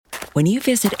When you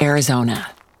visit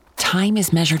Arizona, time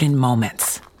is measured in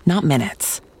moments, not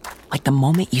minutes. Like the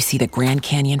moment you see the Grand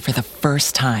Canyon for the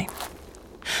first time.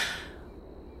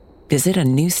 Visit a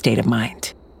new state of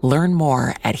mind. Learn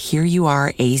more at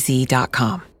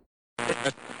hereyouareaz.com.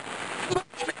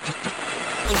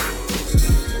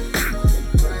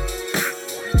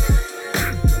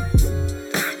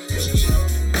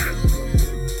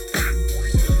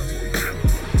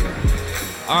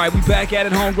 All right, we back at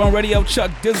it, Homegrown Radio. Chuck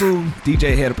Dizzle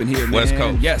DJ HED up in here, man. West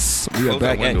Coast. Yes, we are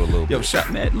back at it. Yo, shut,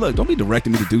 man. Look, don't be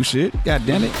directing me to do shit. God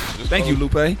damn it. Thank you,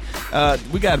 Lupe.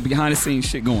 We got behind the scenes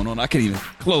shit going on. I can't even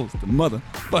close the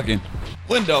motherfucking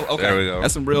window. Okay, there we go.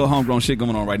 That's some real homegrown shit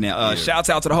going on right now. Shouts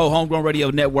out to the whole Homegrown Radio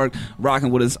Network,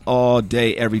 rocking with us all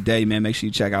day, every day, man. Make sure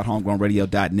you check out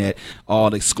homegrownradio.net. All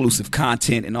the exclusive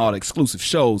content and all the exclusive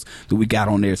shows that we got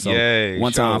on there. So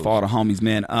one time for all the homies,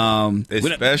 man.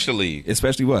 Especially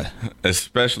what?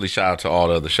 Especially shout out to all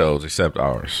the other shows except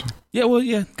ours. Yeah, well,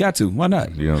 yeah, got to. Why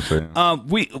not? You know what I'm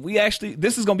saying? We actually,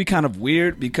 this is gonna be kind of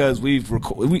weird because we've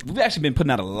actually been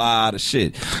putting out a lot of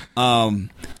shit.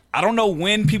 I don't know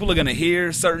when people are gonna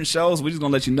hear certain shows. We're just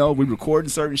gonna let you know we're recording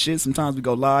certain shit. Sometimes we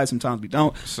go live, sometimes we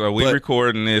don't. So we're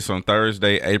recording this on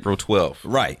Thursday, April 12th.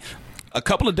 Right. A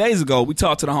couple of days ago, we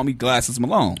talked to the homie Glasses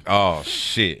Malone. Oh,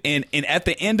 shit. And at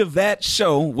the end of that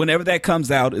show, whenever that comes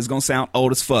out, it's going to sound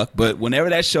old as fuck, but whenever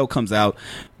that show comes out,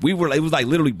 it was like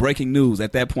literally breaking news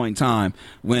at that point in time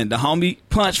when the homie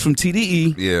Punch from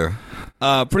TDE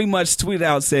pretty much tweeted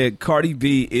out, said Cardi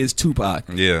B is Tupac.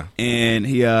 Yeah. And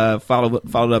he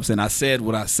followed up saying, I said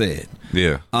what I said.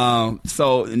 Yeah.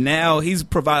 So now he's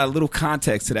provided a little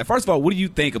context to that. First of all, what do you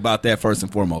think about that first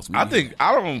and foremost? I think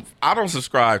I don't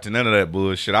subscribe to none of that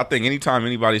bullshit. I think anytime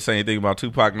anybody say anything about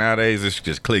Tupac nowadays, it's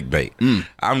just clickbait.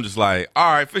 I'm just like,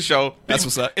 all right, for sure. That's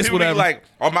what's up. It's people whatever. be like,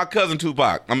 oh, my cousin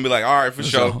Tupac. I'm gonna be like, all right, for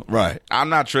sure. Right. I'm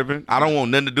not tripping. I don't want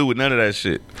nothing to do with none of that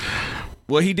shit.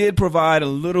 Well, he did provide a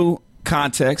little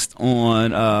context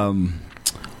on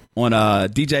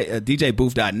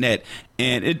DJBooth.net,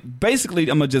 and it basically,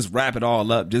 I'm gonna just wrap it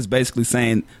all up, just basically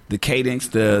saying the cadence,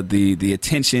 the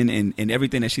attention, and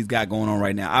everything that she's got going on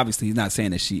right now. Obviously, he's not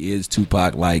saying that she is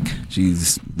Tupac, like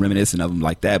she's reminiscent of him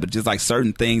like that, but just like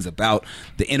certain things about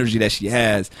the energy that she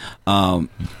has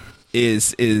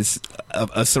is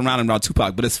surrounding around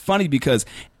Tupac. But it's funny because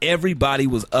everybody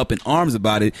was up in arms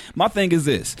about it. My thing is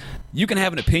this: you can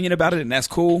have an opinion about it, and that's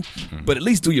cool, but at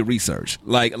least do your research.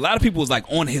 Like, a lot of people was like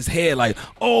on his head, like,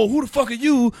 oh, who the fuck are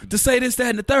you to say this, that,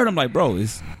 and the third? I'm like, bro,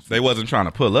 they wasn't trying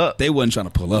to pull up. They wasn't trying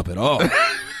to pull up at all.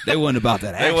 They wasn't about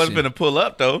that action. They wasn't finna pull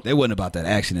up, though. They wasn't about that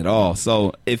action at all.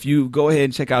 So if you go ahead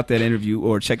and check out that interview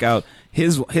or check out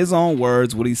his own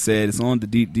words, what he said, it's on the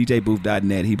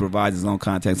DJBooth.net. He provides his own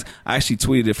context. I actually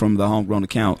tweeted it from the Homegrown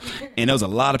account, and there was a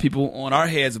lot of people on our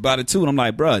heads about it, too. And I'm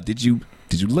like, bruh, did you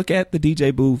look at the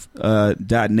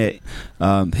DJBooth.net,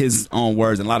 his own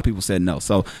words? And a lot of people said no.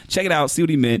 So check it out, see what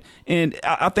he meant. And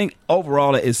I think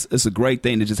overall it's a great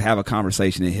thing to just have a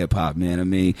conversation in hip-hop, man. I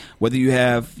mean, whether you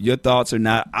have your thoughts or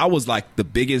not, I was like the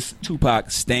biggest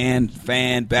Tupac fan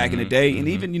back in the day. And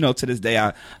even, to this day,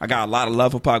 I got a lot of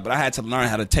love for Pac, but I had to learn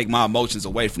how to take my emotions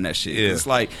away from that shit. Yeah. It's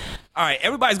like, all right,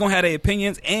 everybody's going to have their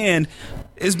opinions. And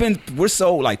we're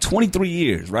so like 23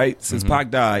 years, right, since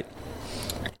Pac died.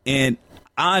 And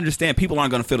I understand people aren't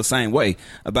going to feel the same way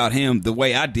about him the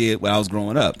way I did when I was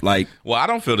growing up. Like, well, I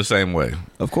don't feel the same way.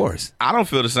 Of course, I don't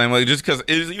feel the same way just because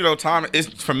time. It's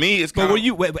for me. It's. But were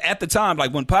you at the time,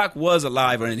 like when Pac was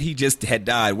alive and he just had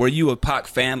died? Were you a Pac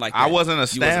fan like that? I wasn't a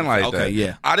stan like that. Okay,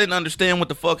 yeah. I didn't understand what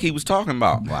the fuck he was talking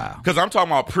about. Wow. Because I'm talking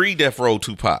about pre-Death Row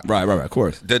Tupac. Right. Of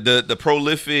course. The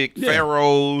prolific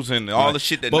pharaohs and all the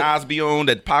shit that Nas be on,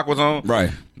 that Pac was on.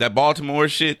 Right. That Baltimore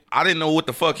shit, I didn't know what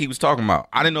the fuck he was talking about.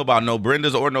 I didn't know about no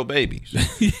Brendas or no babies.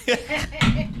 You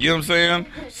know what I'm saying?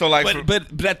 So like,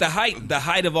 but at the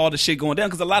height of all the shit going down,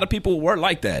 because a lot of people were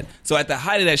like that. So at the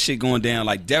height of that shit going down,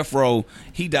 like Death Row,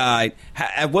 he died.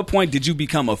 At what point did you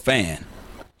become a fan?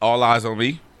 All Eyes on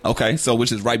Me. Okay, so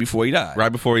which is right before he died.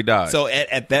 Right before he died. So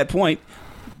at that point,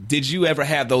 did you ever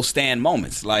have those stand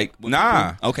moments? Like,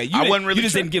 nah. Okay, I wasn't really. You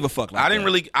just didn't give a fuck. Like I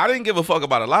didn't give a fuck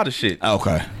about a lot of shit.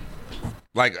 Okay.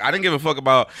 Like, I didn't give a fuck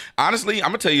about. Honestly, I'm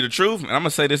gonna tell you the truth, and I'm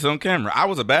gonna say this on camera. I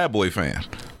was a Bad Boy fan.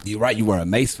 You're right. You were a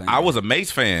Mace fan. I was a Mace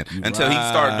fan until he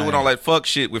started doing all that fuck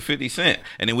shit with 50 Cent.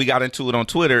 And then we got into it on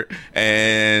Twitter.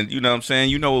 And you know what I'm saying?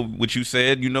 You know what you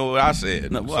said. You know what I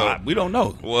said. No, well, we don't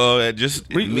know. Well,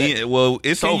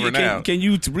 it's over now. Can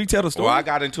you retell the story? Well, I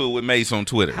got into it with Mace on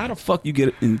Twitter. How the fuck you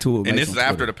get into it? And this is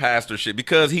after the pastor shit.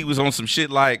 Because he was on some shit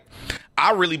like...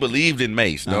 I really believed in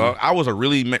Mace, dog. I was a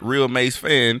real Mace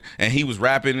fan. And he was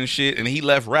rapping and shit. And he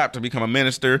left rap to become a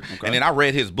minister. Okay. And then I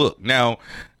read his book. Now...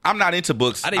 I'm not into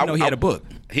books. I didn't know he had a book.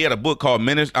 He had a book called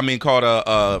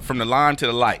From the Line to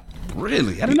the Light.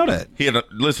 Really? I didn't know that.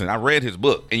 Listen, I read his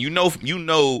book, and you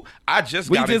know, I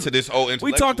just got into this old intellectual.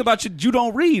 We talked about you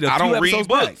don't read. I don't read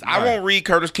books. Back. I won't read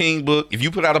Curtis King book. If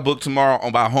you put out a book tomorrow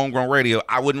on by Homegrown Radio,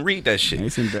 I wouldn't read that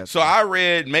shit. So I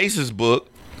read Mace's book,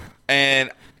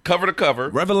 and cover to cover.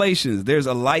 Revelations. There's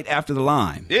a light after the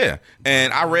line. Yeah.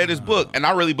 And I read his book, and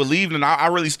I really believed, and I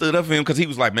really stood up for him because he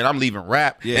was like, man, I'm leaving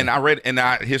rap. Yeah.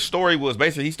 And his story was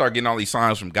basically he started getting all these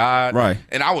signs from God. Right.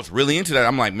 And I was really into that.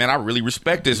 I'm like, man, I really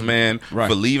respect this man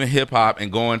for leaving hip hop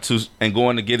and going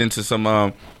to get into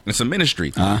some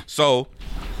ministry. So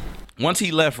once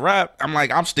he left rap, I'm like,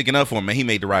 I'm sticking up for him, man. He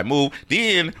made the right move.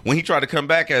 Then, when he tried to come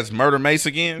back as Murder Mace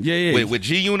again with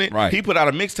G Unit, he put out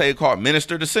a mixtape called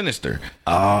Minister to Sinister.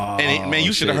 Oh, man,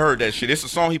 you should have heard that shit. It's a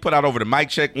song he put out over the Mic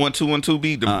Check 1-2-1-2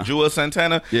 beat, the Jewel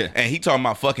Santana. Yeah. And he talking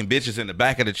about fucking bitches in the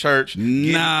back of the church.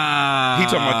 He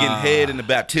talking about getting head in the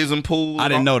baptism pool. I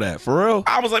didn't know that. For real?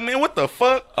 I was like, man, what the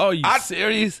fuck? Oh, you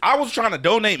serious? I was trying to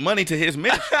donate money to his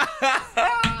ministry.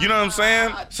 You know what I'm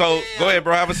saying? So, go ahead,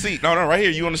 bro. Have a seat. No, right here.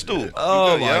 You on the stool.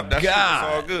 Oh, my God. It's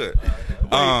all good.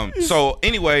 So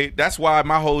anyway, that's why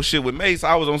my whole shit with Mace,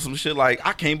 I was on some shit like,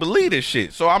 I can't believe this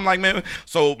shit. So I'm like, man,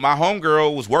 so my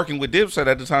homegirl was working with Dipset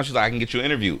at the time. She's like, I can get you an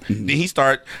interview. Then he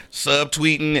start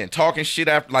subtweeting and talking shit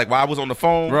after, like, while I was on the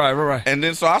phone. Right. And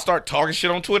then so I start talking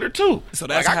shit on Twitter too. So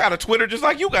that's like, I got a Twitter just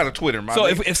like you got a Twitter, my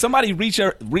nigga. If somebody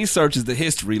researches the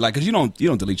history, like, because you don't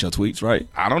delete your tweets, right?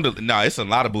 I don't. No, it's a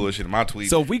lot of bullshit in my tweets.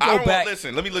 So if we go back,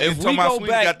 listen, let me look at my sweet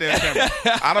goddamn camera.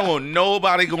 I don't want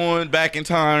nobody going back in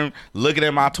time looking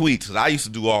at my tweets. Cause I used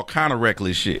to do all kind of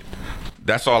reckless shit.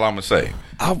 That's all I'm gonna say.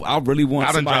 I really want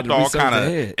somebody to research all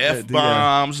kind of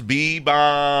F-bombs,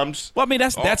 B-bombs. Well, I mean,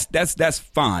 that's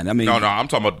fine. I mean, no, I'm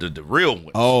talking about the real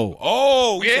ones.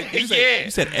 Oh, yeah. You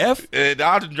said F? I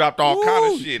just dropped all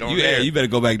kind of shit on there. You better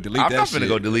go back and delete that shit. I'm not finna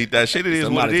go delete that shit. It is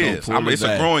what it is. It's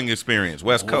a growing experience,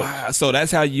 West Coast. Wow. So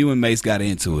that's how you and Mace got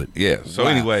into it. Yeah. So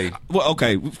anyway. Well,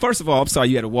 okay. First of all, I'm sorry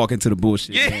you had to walk into the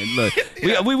bullshit, man. Look,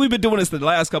 we've been doing this the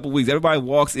last couple of weeks. Everybody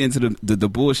walks into the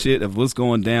bullshit of what's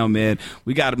going down, man.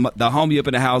 We got the homie up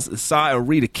in the house, Sy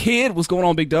Ari Da Kid. What's going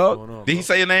on, big dog? Did he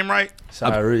say your name right? Sy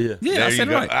Ari. Yeah, I said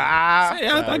it right.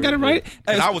 I got it right.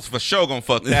 I was for sure gonna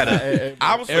fuck that up.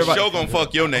 I was for sure gonna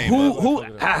fuck your name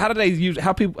up. How do they use?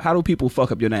 How do people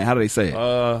fuck up your name? How do they say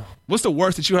it? What's the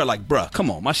worst that you heard? Like, bruh,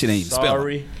 come on, my shit ain't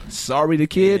spelled. Sy Ari Da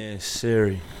Kid. And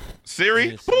Siri.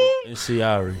 Siri. And Sy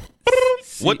Ari.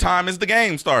 What time is the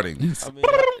game starting? I mean,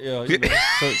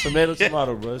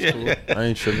 tomato, bro. It's cool. I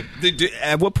ain't tripping.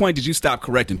 At what point did you stop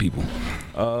correcting people?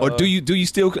 Or do you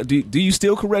still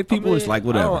correct people? Or it's like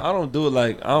whatever. I don't do it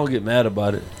like I don't get mad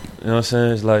about it. You know what I'm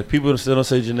saying? It's like people still don't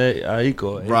say Janae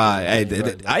Aiko. Right.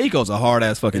 Aiko's a hard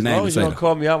ass fucking name. As long as you don't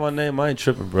call me out my name, I ain't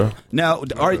tripping, bro. Now,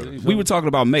 we were talking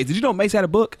about Mace. Did you know Mace had a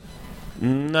book?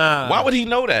 Nah. Why would he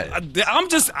know that?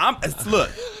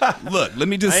 Look. Let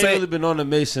me just say, I ain't really been on the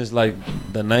Mace since like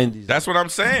the 90s. That's what I'm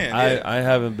saying. I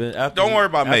haven't been. Don't worry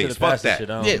about Mace. Fuck that.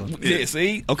 Yeah.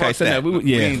 See. Okay. So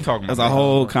we ain't talking about that's a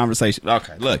whole conversation.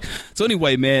 Okay. Look. So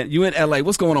anyway, man, you in LA?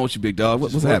 What's going on with you, big dog?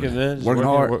 What's happening? Man. Working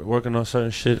hard. Working on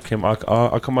certain shit. I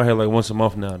come out here like once a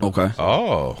month now. Though. Okay.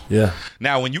 Oh. Yeah.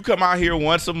 Now, when you come out here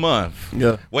once a month.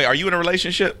 Yeah. Wait, are you in a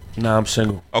relationship? Nah, I'm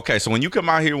single. Okay, so when you come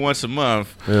out here once a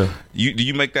month, do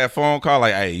you make that phone call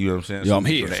like, hey, you know what I'm saying? Yo, I'm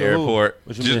here. From the airport.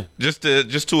 What you mean? Just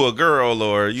to a girl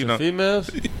or you know females.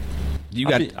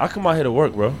 I come out here to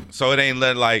work, bro. So it ain't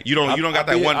like you don't got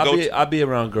that one go. I be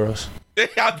around girls.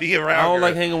 I be around. I don't girls.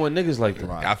 like hanging with niggas like that.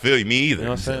 Right. I feel you. Me either. You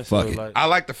know what I'm saying? Fuck so it. Like, I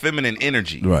like the feminine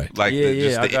energy. Right. Like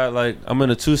I got like I'm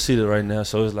in a 2-seater right now,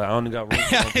 so it's like I only got room.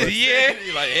 Yeah.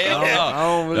 You're like I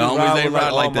don't really ride with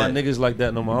like all my niggas like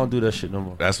that no more. I don't do that shit no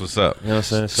more. That's what's up. You know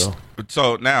what I'm saying?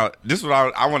 So now this is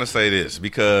what I want to say this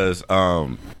because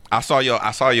I saw your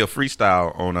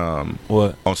freestyle on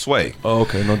what on Sway. Oh,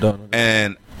 okay, no doubt.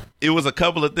 And it was a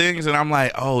couple of things, and I'm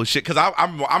like, oh shit, because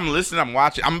I'm listening, I'm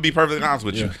watching. I'm gonna be perfectly honest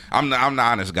with you. I'm the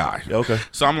honest guy. Yeah, okay.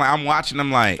 So I'm watching.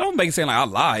 I'm like, don't make it seem like I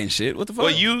lie and shit. What the fuck?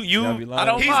 Well, you I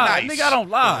don't he's lie. nice. Nigga, I don't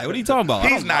lie. What are you talking about?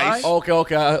 He's nice. Okay.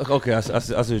 I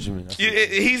see what you mean.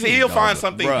 He'll find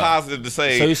something positive to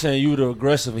say. So you're saying you the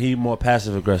aggressive, and he more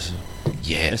passive aggressive.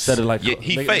 Yes. Instead of like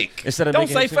he fake. Instead of Don't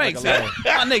making say him seem fake, like a son.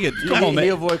 liar. My nigga, come on, He man.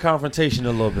 avoid confrontation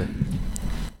a little bit.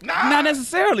 Not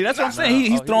necessarily. That's what I'm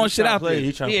saying. He's throwing shit out there.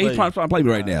 He's trying to play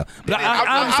me right now. But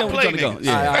I understand where you're trying to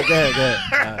go. All right, go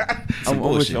ahead. I'm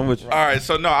with you. All right,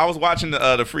 so no, I was watching the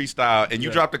freestyle, and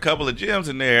you dropped a couple of gems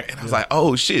in there, and I was like,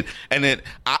 oh shit. And then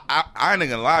I ain't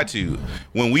gonna lie to you.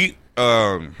 When we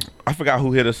I forgot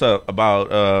who hit us up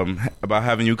about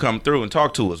having you come through and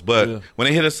talk to us, but when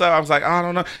they hit us up, I was like, I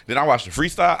don't know. Then I watched the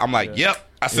freestyle. I'm like, yep.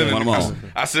 I sent it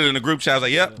in the group chat. I was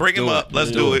like, yep, bring him up. Let's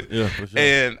do it. Yeah, for sure.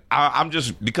 And I'm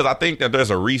just, because I think that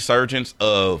there's a resurgence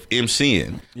of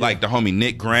MCing, like the homie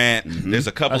Nick Grant. There's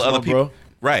a couple of other people. Bro.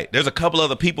 Right. There's a couple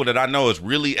other people that I know is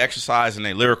really exercising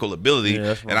their lyrical ability.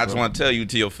 Yeah, and I just want to tell you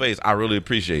to your face, I really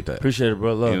appreciate that. Appreciate it,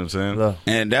 bro. Love. You know what I'm saying? Love.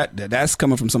 And that's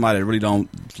coming from somebody that really don't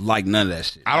like none of that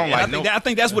shit. I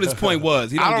think that's what his point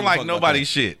was. I don't like nobody's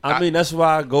shit. I mean, that's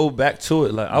why I go back to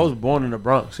it. Like, I was born in the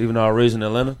Bronx, even though I was raised in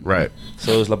Atlanta. Right.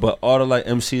 So it's like, but all the like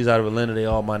MCs out of Atlanta, they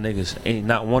all my niggas. Ain't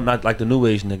not one, not like the new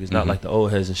age niggas, not like the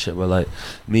old heads and shit, but like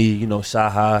me, you know,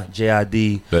 Saha,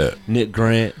 JID, Nick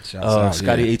Grant,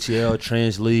 Scotty ATL,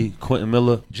 Trans Lee, Quentin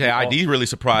Miller. JID really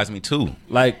surprised me too.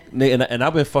 Like, and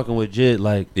I've been fucking with Jid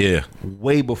like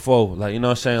way before. Like, you know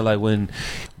what I'm saying? Like when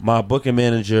my booking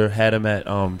manager had him at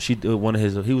she did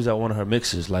he was at one of her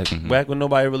mixes. Like back when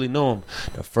nobody really knew him.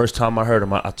 The first time I heard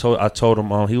him, I told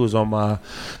him he was on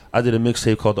I did a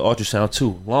mixtape called The Ultrasound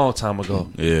 2 long time ago.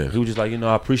 Yeah. He was just like, you know,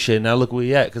 I appreciate it. Now look where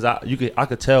he at. Because I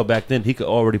could tell back then he could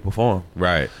already perform.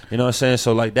 Right. You know what I'm saying?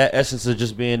 So like that essence of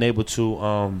just being able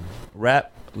to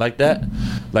rap like that,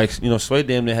 like, you know, Sway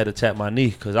damn near had to tap my knee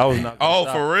because I was not. Oh,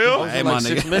 stop. For real? Hey, like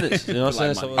 6 minutes. You know what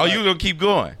I'm saying? So you gonna keep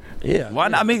going? Yeah. Why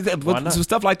not? I mean, some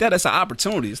stuff like that, that's an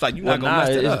opportunity. It's like you're not gonna mess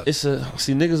it up.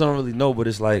 See, niggas don't really know, but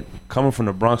it's like coming from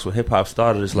the Bronx where hip hop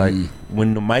started. It's like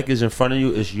when the mic is in front of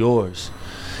you, it's yours.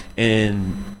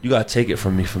 And you gotta take it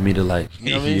from me for me to like,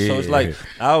 you know what I mean? So it's like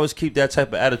I always keep that type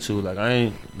of attitude. Like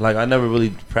I never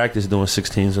really practiced doing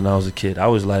 16s when I was a kid. I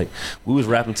was like, we was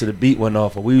rapping to the beat went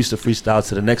off, or we used to freestyle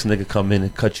to the next nigga come in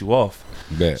and cut you off.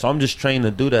 So I'm just trained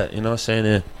to do that, you know what I'm saying?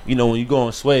 And you know, when you go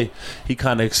on Sway, he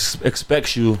kind of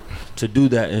expects you to do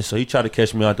that, and so he tried to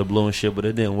catch me out the blue and shit, but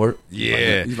it didn't work.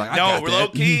 Yeah, he's like, no, low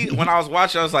key. When I was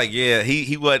watching, I was like, yeah,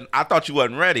 he wasn't. I thought you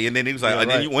wasn't ready, and then he was like,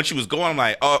 and then once you was going, I'm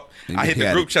like, oh, I hit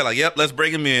the group chat like, yep, let's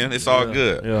bring him in. It's all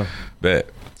good. Yeah, bet.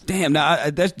 Damn, now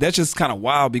that's just kind of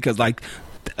wild because like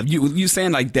you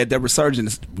saying like that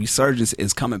resurgence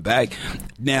is coming back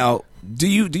now. Do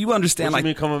you understand? What like you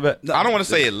mean coming back? I don't want to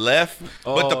say it left,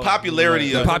 but the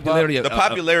popularity of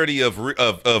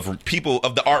people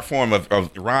of the art form of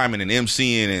rhyming and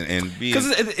MCing and being, because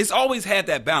it's always had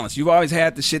that balance. You've always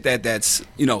had the shit that's,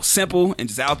 you know, simple and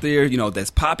just out there, you know, that's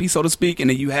poppy, so to speak,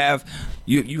 and then you have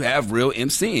real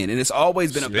MCing, and it's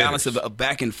always been a balance of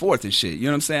back and forth and shit. You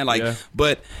know what I'm saying? Like,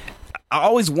 but I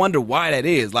always wonder why that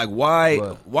is. Like,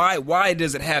 why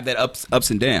does it have that ups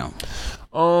and downs?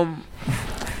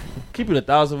 Keeping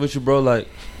 1,000 with you, bro, like,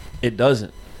 it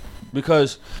doesn't.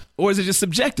 Because... Or is it just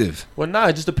subjective? Well, nah,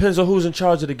 it just depends on who's in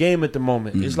charge of the game at the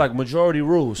moment. It's like majority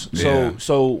rules. Yeah.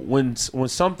 So when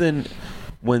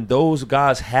those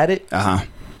guys had it,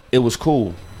 it was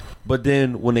cool. But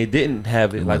then when they didn't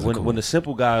have it, like when the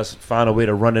simple guys find a way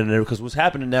to run it in there, because what's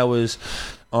happening now is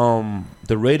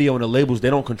the radio and the labels,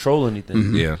 they don't control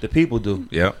anything. Yeah, the people do.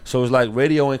 Yeah. So it's like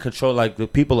radio ain't control. Like the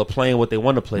people are playing what they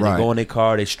want to play. Right. They go in their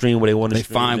car, they stream what they want to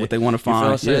stream. They find what they want to find. You know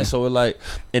what I'm saying? So it's like,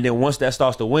 and then once that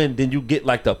starts to win, then you get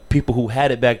like the people who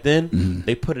had it back then.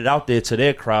 They put it out there to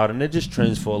their crowd, and it just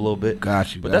trends for a little bit.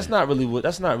 Got you. But that's not really what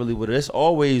it is. It's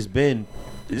always been.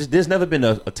 There's never been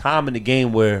a time in the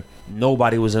game where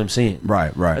nobody was MCing.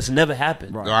 Right. That's never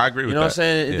happened. Right. No, I agree with that. You know what I'm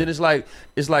saying? And then it's like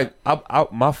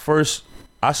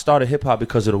I started hip hop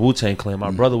because of the Wu-Tang Clan.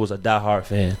 My brother was a diehard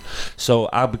fan, so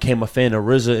I became a fan of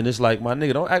RZA. And it's like, my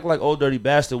nigga, don't act like Old Dirty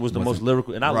Bastard was the most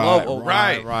lyrical. And I love ODB.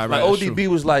 Right. Like ODB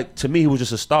was like, to me, he was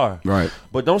just a star. Right.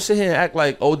 But don't sit here and act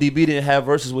like ODB didn't have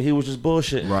verses where he was just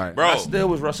bullshit. Right. Bro. I still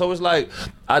was. So it's like,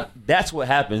 that's what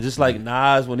happens. It's like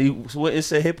Nas when it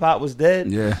said hip hop was dead.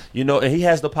 Yeah. You know, and he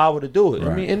has the power to do it.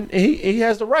 Right. I mean, and he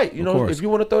has the right. You know, if you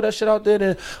want to throw that shit out there,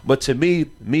 then. But to me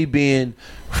being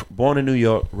born in New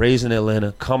York, raised in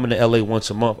Atlanta, coming to LA once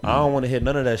a month, I don't want to hear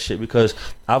none of that shit because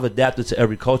I've adapted to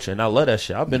every culture and I love that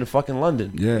shit. I've been to fucking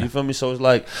London. Yeah. You feel me? So it's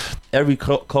like every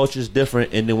culture is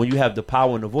different, and then when you have the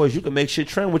power and the voice, you can make shit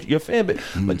trend with your fan base.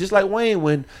 But just like Wayne,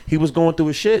 when he was going through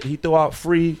his shit, he threw out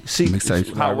free seats,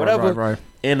 whatever. Right.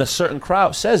 And a certain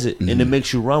crowd says it, and it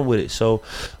makes you run with it. So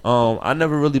I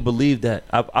never really believed that.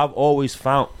 I've always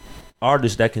found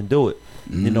artists that can do it.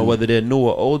 You know, whether they're new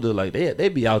or older, like they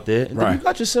be out there. And then you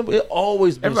got your simple. It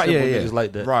always been simple niggas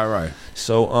like that. Right.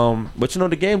 So, but you know,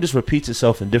 the game just repeats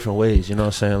itself in different ways. You know what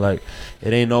I'm saying? Like,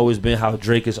 it ain't always been how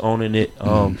Drake is owning it.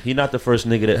 He not the first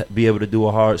nigga to be able to do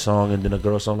a hard song and then a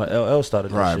girl song like LL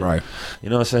started that shit. Right. You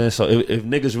know what I'm saying? So if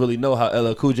niggas really know how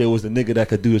LL Cool J was the nigga that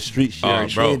could do the street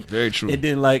shit, bro, very true. And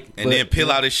then like, then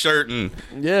peel out his shirt and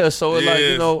so it like,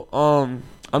 you know,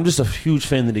 I'm just a huge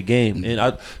fan of the game,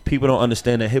 and people don't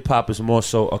understand that hip hop is more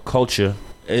so a culture.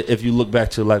 If you look back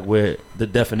to like where the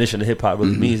definition of hip hop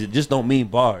really means, it just don't mean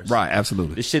bars. Right,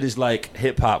 absolutely. This shit is like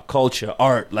hip hop culture,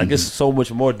 art. Like it's so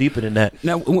much more deeper than that.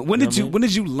 Now, when did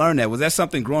you learn that? Was that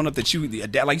something growing up that you,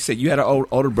 like you said, you had an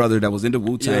older brother that was into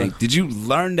Wu-Tang? Yeah. Did you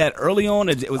learn that early on,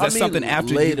 or was that something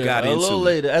after later, you got into? A little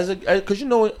later, because you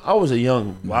know I was a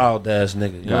young wild ass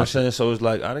nigga. You know what I'm saying? So it's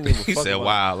like I didn't give a fuck. He said about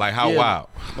wild, like how wild?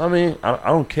 I mean, I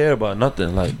don't care about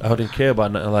nothing. Like I didn't care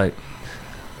about nothing. Like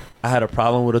I had a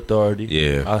problem with authority.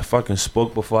 Yeah. I fucking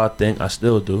spoke before I think. I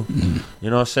still do. You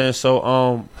know what I'm saying?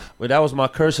 So, but that was my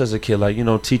curse as a kid. Like, you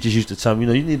know, teachers used to tell me, you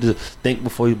know, you need to think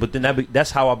before you. But then that's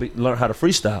how I learned how to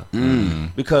freestyle.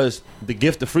 Because the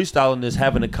gift of freestyling is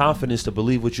having the confidence to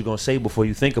believe what you're gonna say before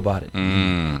you think about it.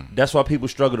 That's why people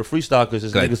struggle to freestyle,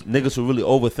 because niggas who really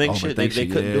overthink shit. They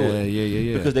couldn't do it.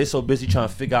 Yeah. Because they so busy trying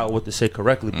to figure out what to say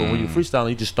correctly. But when you're freestyling,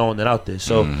 you're just throwing it out there.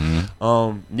 So,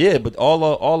 but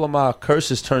all of my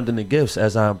curses turned into gifts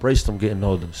as I embraced them getting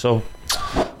older. So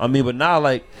I mean, but now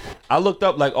like I looked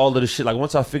up like all of the shit. Like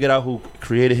once I figured out who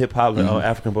created hip hop, like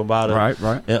African Bambaataa,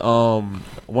 right. And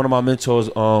one of my mentors,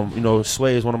 you know,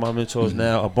 Sway is one of my mentors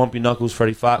now. Bumpy Knuckles,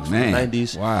 Freddie Fox from the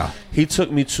 90s. Wow. He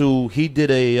took me to. He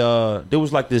did a. There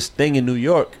was like this thing in New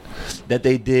York that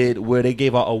they did where they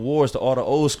gave out awards to all the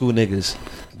old school niggas,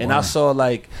 and I saw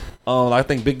like, I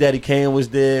think Big Daddy Kane was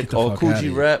there, or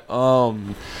Coogee Rap.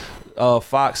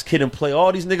 Fox, Kid and Play,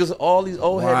 all these niggas, all these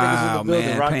old head niggas in the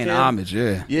building, man, paying homage,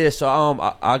 yeah. So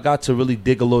I got to really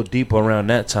dig a little deeper around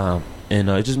that time, and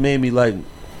it just made me like,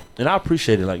 and I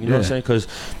appreciate it, like you know what I'm saying, because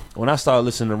when I started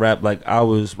listening to rap, like I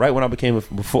was right when I became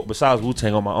besides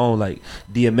Wu-Tang on my own, like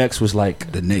DMX was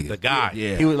like the nigga, the guy,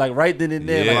 he was like right then and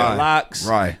there, like Locks,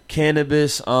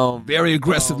 Cannabis, very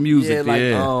aggressive music,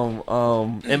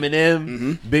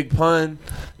 Eminem, Big Pun,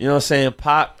 you know what I'm saying,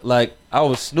 Pac, like. I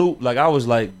was Snoop, like I was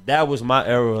like that was my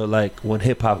era, like when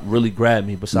hip hop really grabbed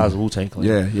me. Besides Wu-Tang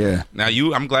Clan, yeah. Now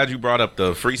I'm glad you brought up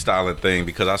the freestyling thing,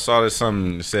 because I saw that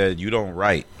something said you don't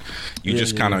write, you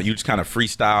just kind of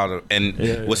freestyle.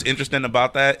 And what's interesting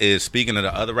about that is, speaking of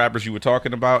the other rappers you were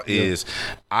talking about, is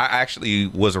I actually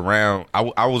was around.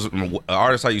 I was an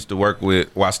artist I used to work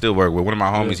with. Well, I still work with one of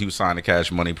my homies. He was signed to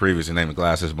Cash Money previously. His name is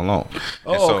Glasses Malone.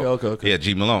 Okay. Yeah,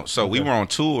 G Malone. So we were on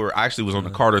tour. I actually was on the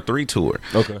Carter 3 tour.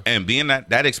 Okay, and being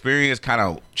that experience kind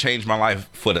of changed my life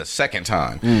for the second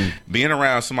time. Being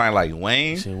around somebody like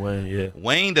Wayne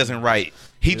doesn't write.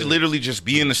 He literally just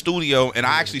be in the studio, and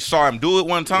I actually saw him do it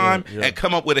one time and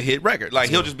come up with a hit record.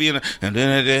 Like he'll just be in a, and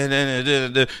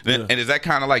is that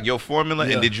kind of like your formula?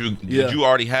 And did you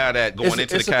already have that going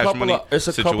into the Cash Money situation? It's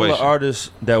a couple of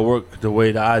artists that work the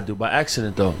way that I do by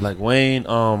accident though. Like Wayne,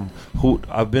 who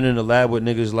I've been in the lab with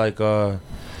niggas like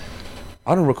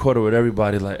I don't record it with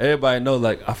everybody. Like everybody know,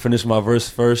 like I finished my verse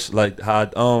first. Like how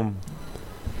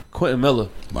Quentin Miller.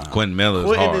 Wow. Quentin Miller.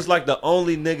 Quentin is like the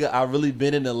only nigga I really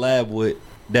been in the lab with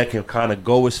that can kind of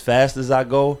go as fast as I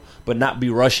go, but not be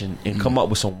rushing and come up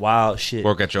with some wild shit.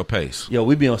 Work at your pace. Yo,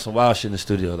 we be on some wild shit in the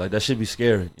studio. Like that should be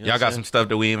scary. You know Y'all got some stuff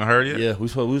that we ain't even heard yet? Yeah, we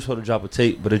supposed to drop a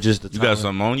tape, but it just you got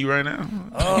something on you right now?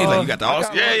 Like you got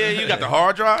the you got the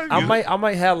hard drive. I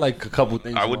might have like a couple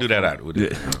things. I would do that out.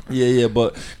 Yeah.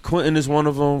 But Quentin is one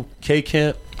of them. K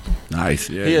Camp. Nice.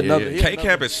 K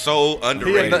Camp is so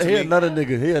underrated. He another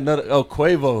nigga.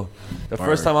 Quavo. The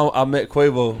first time I met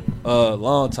Quavo a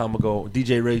long time ago,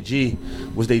 DJ Ray G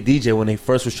was their DJ when they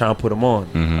first was trying to put him on.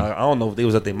 I don't know if they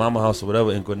was at their mama house or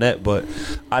whatever in Gwinnett, but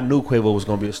I knew Quavo was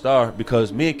gonna be a star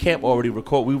because me and Camp already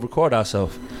record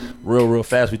ourselves real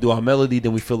fast. We do our melody,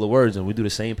 then we fill the words, and we do the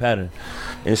same pattern.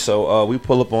 And so we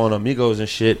pull up on Amigos and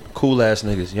shit, cool ass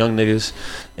niggas, young niggas,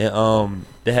 and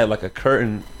they had like a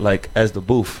curtain like as the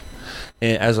booth.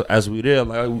 And as we there,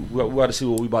 like we got to see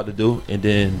what we about to do, and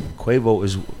then Quavo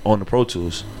is on the Pro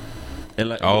Tools, and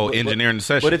like engineering the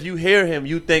session. But if you hear him,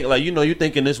 you think like you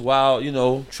thinking this wild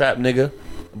trap nigga,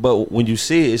 but when you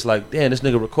see it, it's like damn, this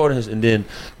nigga recording his. And then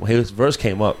when his verse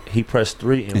came up, he pressed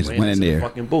 3 and ran into the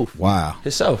fucking booth. Wow,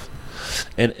 himself.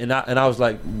 and I was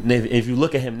like, if you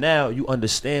look at him now, you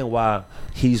understand why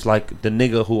he's like the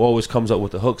nigga who always comes up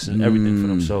with the hooks and everything for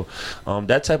them. So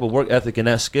that type of work ethic and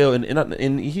that skill,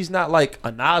 and he's not like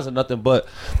a Nas or nothing, but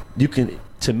you can.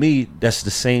 To me, that's the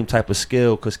same type of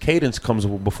skill because cadence comes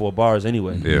before bars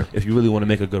anyway. Yeah. If you really want to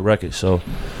make a good record, so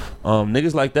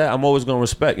niggas like that, I'm always gonna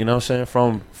respect. You know what I'm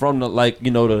saying? From the like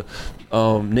the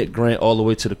Nick Grant all the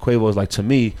way to the Quavos. Like to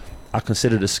me, I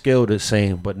consider the skill the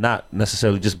same, but not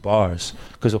necessarily just bars.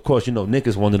 Because of course, Nick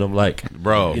is one of them. Like,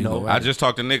 bro, I just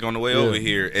talked to Nick on the way over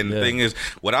here, and the thing is,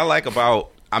 what I like about.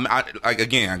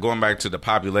 Again, going back to the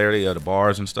popularity of the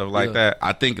bars and stuff like that,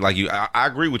 I think like I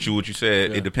agree with you what you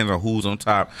said. It depends on who's on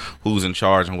top, who's in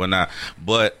charge and whatnot.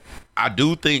 But I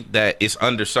do think that it's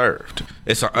underserved.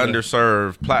 It's an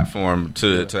underserved platform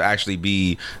to actually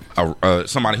be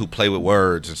somebody who play with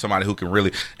words and somebody who can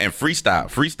really and freestyle.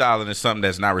 Freestyling is something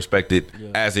that's not respected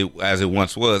as it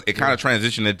once was. It kind of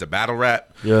transitioned into battle rap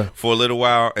for a little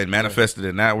while and manifested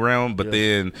in that realm, but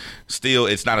then still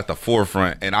it's not at the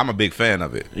forefront. And I'm a big fan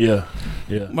of it. Yeah.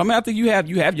 I mean, I think you have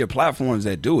your platforms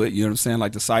that do it. You know what I'm saying?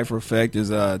 Like the Cypher Effect is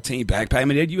Team Backpack. I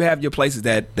mean, you have your places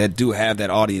that do have that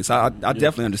audience. I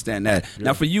definitely understand that.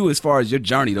 Now, for you, as far as your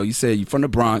journey, though, you said you're from the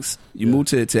Bronx. You moved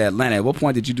to Atlanta. At what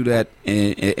point did you do that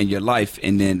in your life?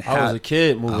 And then how? I was a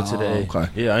kid moving to the A. Okay.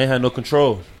 Yeah, I ain't had no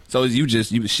control. So you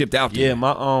was shipped out there? Yeah,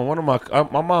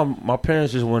 my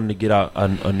parents just wanted to get out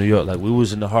of New York. Like we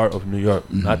was in the heart of New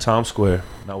York, not Times Square,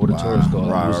 not where the tourists go.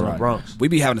 Like, we was in the Bronx. We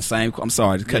be having the same. I'm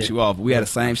sorry to cut you off, but we had the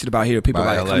same shit about here. People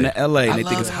like come to LA and they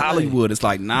think it's Hollywood. It's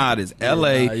like it's LA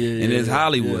and it's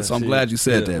Hollywood. So I'm glad you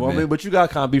said that. Well, man. I mean, but you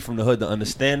gotta kind of be from the hood to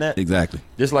understand that. Exactly.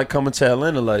 Just like coming to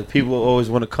Atlanta, like people always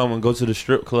want to come and go to the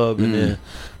strip club, and then,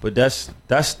 but that's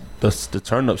the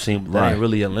turn up scene. But that ain't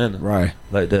really Atlanta, right?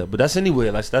 Like that. But that's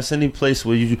anywhere. Like that's any place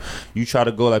where you try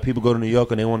to go. Like people go to New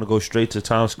York and they want to go straight to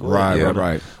Times Square,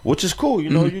 right. Which is cool.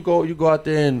 You go out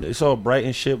there and it's all bright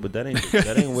and shit. But that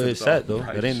ain't where it's at though.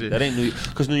 That ain't New York,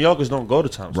 because New Yorkers don't go to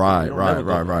Times Square.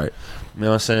 Right. You know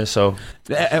what I'm saying? So,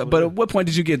 but at what point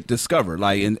did you get discovered?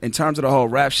 Like in terms of the whole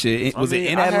rap shit, was it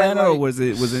in Atlanta or was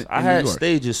it? I had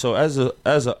stages. So as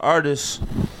an artist,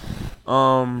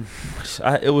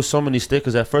 it was so many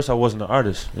stickers. At first, I wasn't an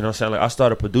artist. You know what I'm saying? Like I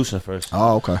started producing first.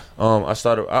 Oh, okay. I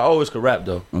always could rap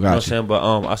though. You know what I'm saying? But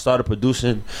I started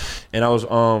producing, and I was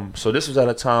So this was at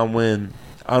a time when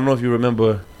I don't know if you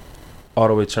remember. All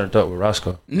the Way Turned Up with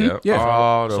Roscoe. Mm-hmm. Yeah,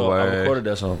 all the way. I recorded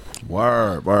that song.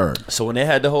 Word. So when they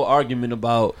had the whole argument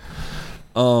about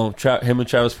him and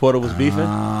Travis Porter was beefing,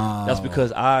 that's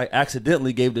because I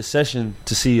accidentally gave the session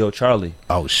to CEO Charlie.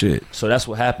 Oh shit. So that's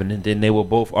what happened, and then they were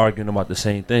both arguing about the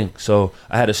same thing. So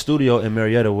I had a studio in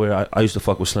Marietta where I used to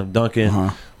fuck with Slim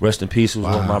Duncan. Rest in peace, was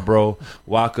with my bro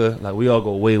Waka. Like we all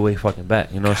go way fucking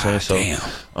back. You know what I'm saying?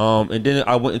 So and then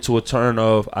I went into a turn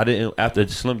of after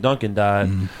Slim Duncan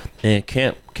died, and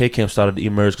K Camp started to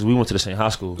emerge because we went to the same high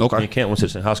school. Okay. Me and Camp went to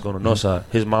the same high school on the north side.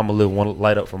 His mama lived one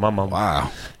light up from my mama.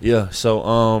 Wow. Yeah.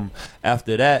 So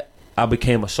after that, I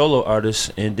became a solo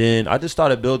artist, and then I just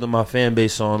started building my fan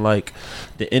base on like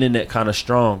the internet kind of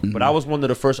strong. But I was one of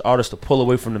the first artists to pull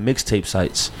away from the mixtape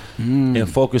sites and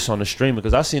focus on the streaming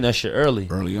because I seen that shit early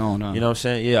on. You know what I'm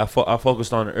saying? Yeah, I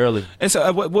focused on it early. And so,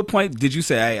 at what point did you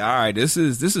say, "Hey, all right, this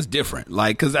is different"?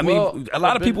 Like, because I mean, a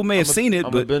lot of people may have seen it,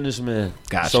 I'm but a businessman.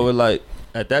 Gotcha. So it like.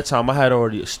 At that time, I had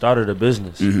already started a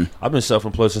business. I've been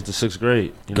self-employed since the 6th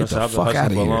grade. You know, so I've been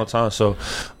hustling for a long time. So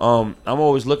I'm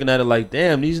always looking at it like,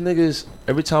 damn, these niggas,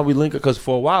 every time we link it, because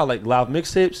for a while, like live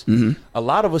mixtapes, a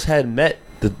lot of us had met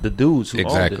the dudes who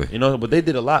owned it. You know, but they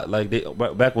did a lot. Like they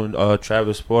back when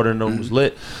Travis Porter and them was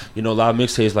lit, you know, live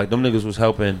mixtapes, like them niggas was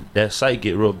helping that site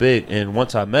get real big. And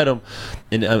once I met them,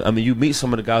 and I mean, you meet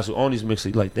some of the guys who own these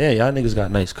mixtapes, like, damn, y'all niggas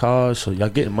got nice cars, so y'all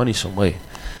getting money some way.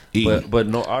 But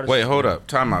no artist. Wait, hold up.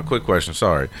 Time out. Quick question.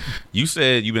 Sorry. You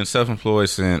said you've been self-employed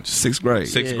since 6th grade.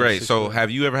 Sixth grade. So have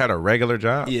you ever had a regular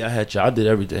job? Yeah, I did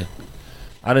everything.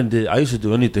 I used to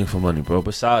do anything for money, bro.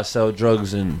 Besides sell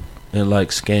drugs and like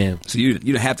scam. So you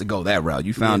didn't have to go that route.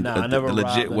 You found I never the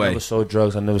legit robbed, way. I never sold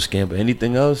drugs. I never scammed. But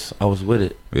anything else, I was with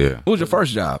it. Yeah. What was your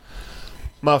first job?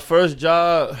 My first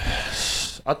job,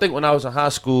 I think when I was in high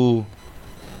school.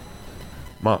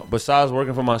 Besides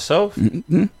working for myself.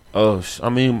 I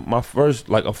mean, my first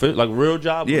like real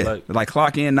job. Yeah, like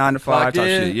clock in 9 to 5 type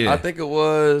shit. Yeah, I think it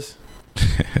was.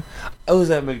 I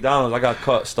was at McDonald's. I got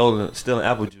caught stealing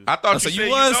apple juice. I thought so you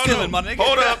was said stealing, my nigga.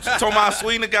 Hold up, Tomas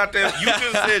Sweetener got that. You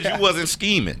just said you wasn't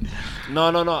scheming.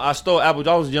 No. I stole apple.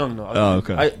 I was young though. Oh,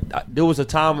 okay. There was a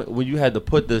time when you had to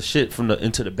put the shit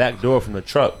into the back door from the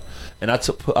truck. And I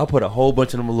put a whole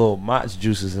bunch of them little Mott's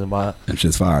juices in my. That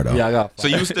shit's fire though. Yeah, I got. So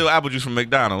you steal apple juice from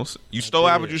McDonald's? You stole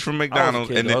apple juice from McDonald's,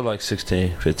 I was like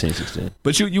 16, 15, 16.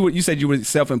 But you said you were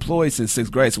self-employed since 6th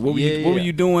grade. So what were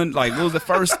you doing? Like, what was the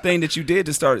first thing that you did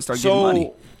to start getting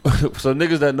money? So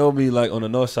niggas that know me like on the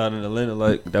north side in Atlanta,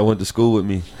 like that went to school with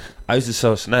me, I used to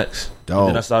sell snacks. And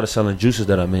then I started selling juices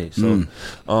that I made. So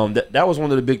that was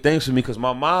one of the big things for me because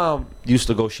my mom used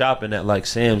to go shopping at like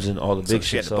Sam's and all the big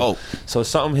shit. So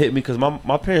something hit me because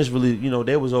my parents really,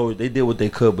 they did what they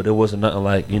could, but it wasn't nothing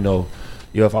like,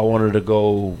 if I wanted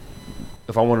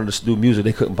to do music,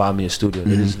 they couldn't buy me a studio.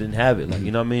 They just didn't have it. Like, you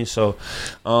know what I mean? So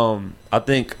I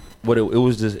think what it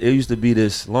used to be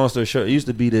this, long story short, it used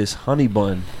to be this honey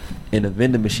bun in a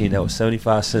vending machine that was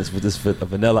 75 cents with this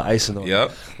vanilla icing on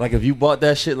it. Like if you bought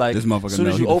that shit, like as soon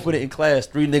as you open it in class,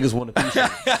 3 niggas want a piece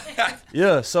of it.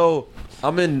 Yeah, so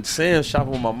I'm in Sam's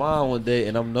shopping with my mom one day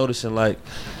and I'm noticing like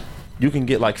you can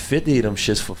get like 50 of them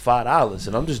shits for $5,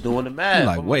 and I'm just doing the math.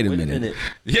 I'm like, wait a minute.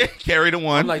 Yeah, carry the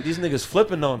one. I'm like, these niggas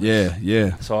flipping on this.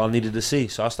 Yeah. So I needed to see.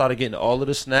 So I started getting all of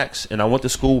the snacks, and I went to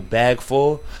school bag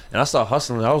full, and I started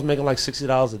hustling. I was making like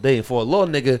 $60 a day, and for a little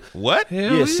nigga, what?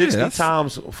 Hell 60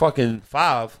 times fucking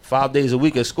 5 days a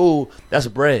week at school. That's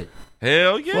bread.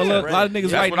 Hell yeah. Well, look, a lot of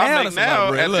niggas right now.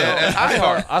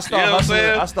 I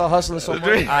start hustling so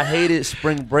much. I hated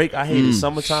spring break. I hated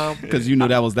summertime because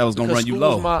that was gonna run you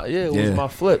low. It was my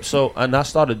flip. So and I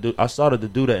started to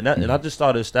do that, and I just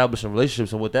started establishing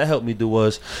relationships. And what that helped me do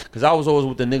was because I was always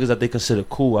with the niggas that they consider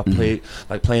cool. I played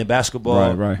like playing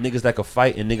basketball, niggas that could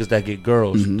fight and niggas that get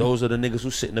girls. Those are the niggas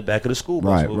who sit in the back of the school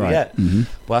bus where we at.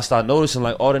 But I started noticing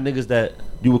like all the niggas that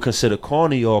you would consider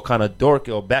corny or kind of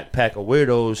dorky or backpack or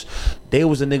weirdos, they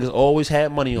was the niggas always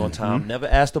had money on time, never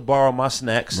asked to borrow my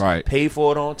snacks, paid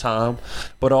for it on time.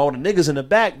 But all the niggas in the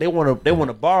back, they want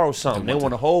to borrow something, they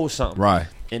want to hold something,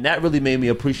 and that really made me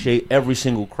appreciate every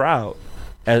single crowd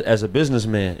as a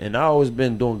businessman, and I always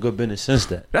been doing good business since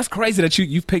that. That's crazy that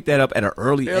you picked that up at an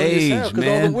early age, man. Because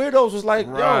all the weirdos was like,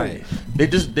 yo,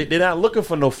 they're not looking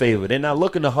for no favor, they're not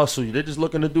looking to hustle you, they're just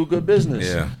looking to do good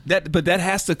business. But that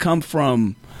has to come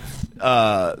from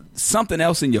something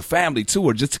else in your family too,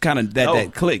 or just kind of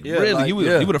that click. Really, like, you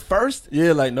were the first.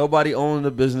 Like nobody owned the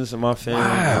business in my family.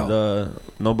 And,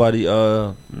 nobody.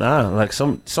 Like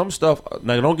some stuff.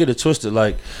 Like don't get it twisted.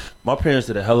 Like my parents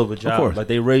did a hell of a job. Of course. Like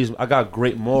they raised. I got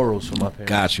great morals from my parents.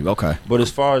 Got you. Okay. But as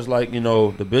far as like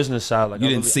the business side, like you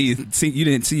didn't see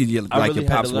your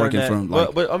pops working from.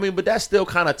 Like, but that still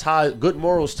kind of ties. Good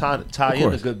morals tie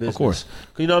into good business. Of course.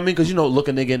 You know what I mean? Because look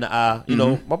a nigga in the eye.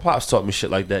 My pops taught me shit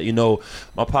like that.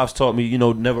 My pops taught me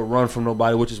never run from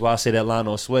nobody, which is why I say that line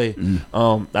on Sway.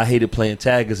 I hated playing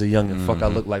tag as a youngin'. Fuck, I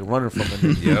look like running from a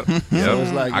nigga. Yep. So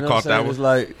it's like, I caught that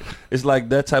one. It's like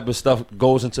that type of stuff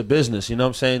goes into business. You know what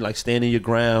I'm saying? Like standing your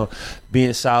ground,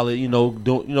 being solid. Being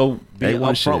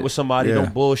upfront with somebody.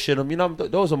 Don't bullshit them.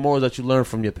 Those are morals that you learn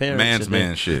from your parents.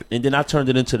 Man shit. And then I turned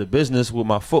it into the business with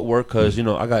my footwork because I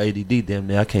got ADD. Damn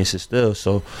near I can't sit still.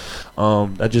 So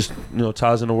that just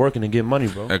ties into working and getting money,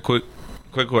 bro.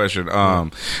 Quick question.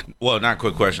 Well, not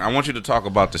quick question. I want you to talk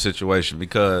about the situation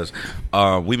because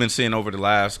we've been seeing over the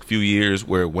last few years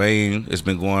where Wayne has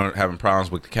been having problems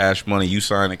with the Cash Money. You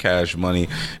signed the Cash Money,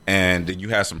 and then you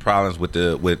had some problems with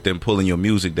them pulling your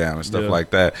music down and stuff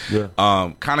like that.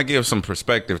 Kind of give some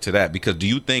perspective to that because do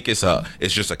you think it's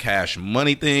just a Cash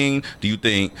Money thing? Do you?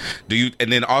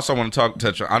 And then also I want to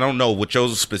touch on. I don't know what your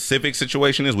specific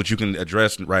situation is, which you can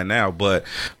address right now, but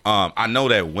I know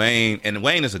that Wayne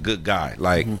is a good guy.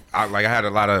 Like I had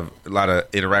a lot of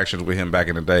interactions with him back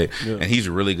in the day, and he's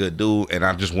a really good dude. And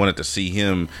I just wanted to see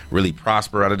him really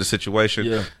prosper out of the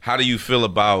situation. How do you feel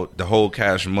about the whole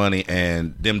Cash Money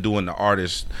and them doing the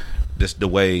artist the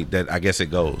way that I guess it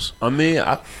goes? I mean,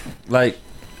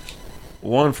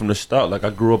 one from the start, like I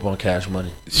grew up on Cash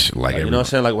Money. Like you know what I'm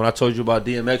saying? Like when I told you about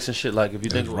DMX and shit, like if you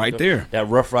think right there, that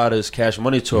Rough Riders Cash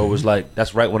Money tour was like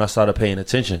that's right when I started paying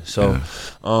attention. So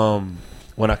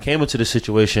when I came into the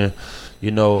situation,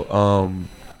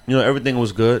 everything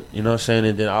was good, you know what I'm saying?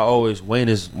 And then Wayne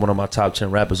is one of my top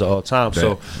 10 rappers of all time.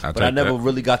 So, but I never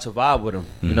really got to vibe with him,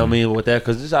 you know what I mean, with that,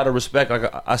 because just out of respect,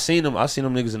 like I seen them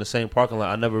niggas in the same parking lot.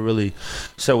 I never really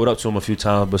said what up to him a few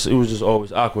times, but it was just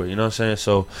always awkward, you know what I'm saying?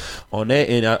 So on that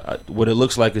end, what it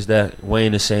looks like is that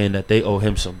Wayne is saying that they owe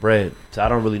him some bread. So I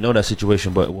don't really know that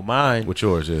situation, but with mine, with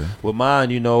yours, with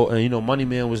mine, and Money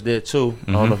Man was there too.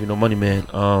 I don't know if you know Money Man,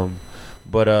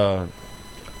 but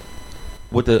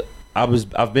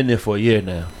I've been there for a year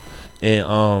now, and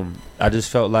I just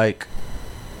felt like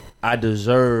I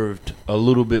deserved a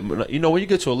little bit more. You know, when you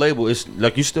get to a label, it's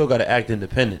like you still got to act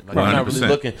independent. Like, I'm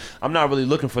not really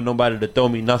looking for nobody to throw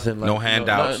me nothing. Like, no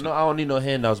handouts. No, I don't need no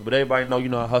handouts. But everybody know, you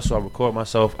know, I hustle. I record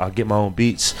myself. I get my own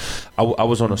beats. I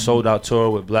was on a sold out tour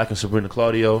with Black and Sabrina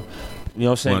Claudio. You know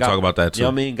what I'm saying? Want to talk about that too? You know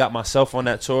what I mean? Got myself on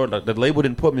that tour. Like, the label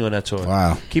didn't put me on that tour.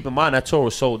 Wow. Keep in mind, that tour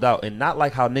was sold out. And not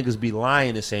like how niggas be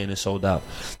lying and saying it's sold out.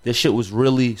 This shit was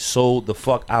really sold the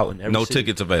fuck out in every city.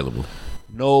 Tickets available.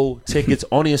 No tickets,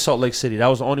 only in Salt Lake City. That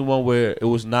was the only one where it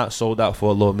was not sold out for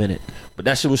a little minute. But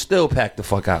that shit was still packed the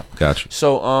fuck out. Gotcha.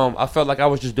 So I felt like I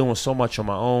was just doing so much on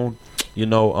my own, you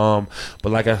know.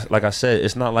 But like I said,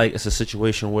 it's not like it's a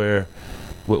situation where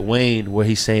with Wayne where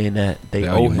he's saying that they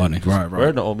owe him money. Right.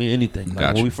 Bird don't owe me anything.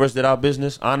 Like, when we first did our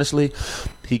business, honestly,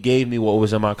 he gave me what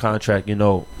was in my contract, you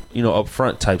know,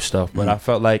 upfront type stuff. But I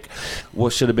felt like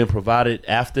what should have been provided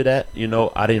after that, you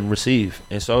know, I didn't receive.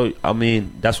 And so, I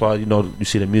mean, that's why, you know, you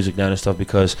see the music down and stuff,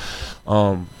 because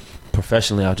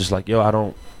professionally, I was just like, yo, I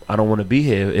don't want to be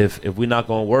here if we're not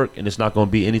going to work and it's not going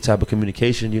to be any type of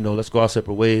communication. You know, let's go our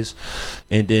separate ways.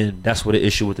 And then that's where the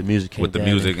issue with the music came. With the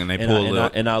music, and they pull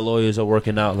up. And our lawyers are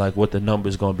working out like what the number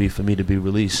is going to be for me to be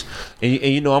released. And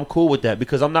you know, I'm cool with that,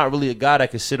 because I'm not really a guy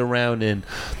that can sit around and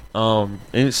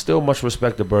it's still much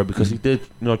respect to Bird, because he did,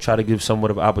 you know, try to give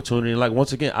somewhat of an opportunity. And like,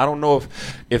 once again, I don't know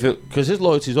if it, because his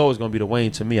loyalty is always going to be to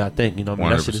Wayne to me, I think, you know, I mean,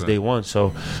 that shit is day one.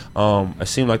 So it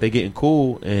seemed like they getting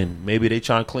cool, and maybe they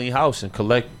trying to clean house and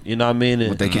collect, you know what I mean?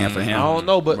 And what they can for him. I don't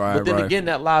know, but then again,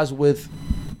 that lies with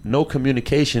no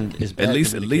communication is bad. At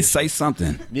least say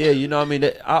something. Yeah, you know what I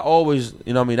mean? I always,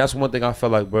 you know what I mean? That's one thing I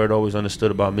felt like Bird always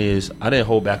understood about me, is I didn't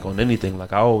hold back on anything.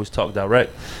 Like, I always talk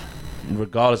direct,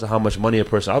 regardless of how much money a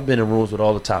person. I've been in rooms with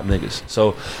all the top niggas,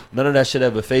 so none of that shit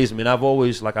ever fazed me. And I've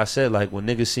always, like I said, like when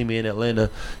niggas see me in Atlanta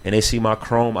and they see my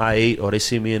Chrome i8 or they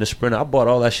see me in the Sprinter, I bought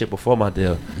all that shit before my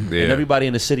deal. Yeah. And everybody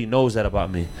in the city knows that about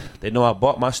me. They know I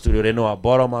bought my studio. They know I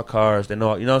bought all my cars. They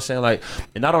know, you know what I'm saying? Like,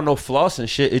 and I don't know floss and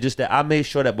shit. It's just that I made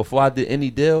sure that before I did any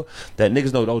deal, that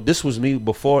niggas know, oh, this was me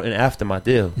before and after my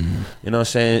deal. Mm-hmm. You know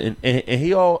what I'm saying? And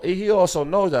he also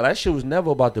knows that shit was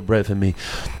never about the bread for me.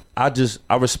 I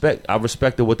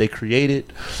respected what they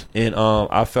created, and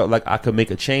I felt like I could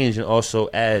make a change and also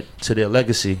add to their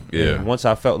legacy. Yeah. And once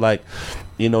I felt like,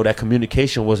 you know, that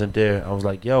communication wasn't there, I was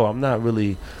like, yo, I'm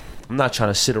not trying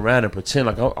to sit around and pretend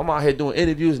like I'm out here doing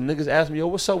interviews and niggas ask me, yo,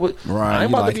 what's up with? Right, I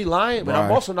ain't about to be lying, but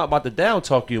I'm also not about to down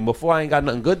talk you. And before I ain't got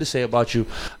nothing good to say about you,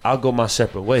 I'll go my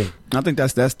separate way. I think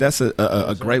that's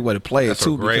a great way to play it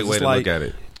too. That's a great way to look at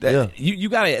it. You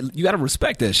gotta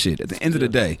respect that shit at the end of the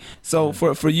day. So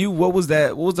for you, what was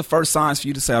the first signs for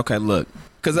you to say, okay, look,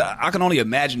 because I can only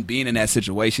imagine being in that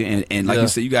situation, and like you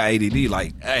said, you got ADD,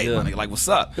 like, hey, my nigga, like, what's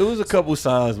up? It was a couple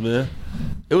signs, man.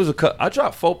 I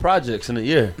dropped 4 projects in a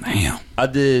year. Damn. I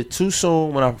did Too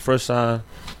Soon when I first signed.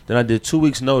 Then I did 2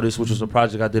 Weeks Notice, which was a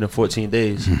project I did in 14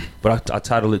 days. But I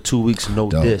titled it 2 Weeks No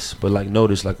Diss, but like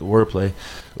notice, like a wordplay.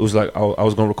 It was like I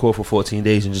was gonna record for 14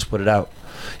 days and just put it out.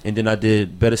 And then I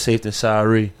did Better Safe Than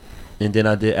Sorry, and then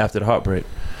I did After the Heartbreak.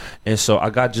 And so I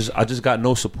just got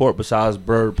no support besides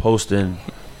Bird posting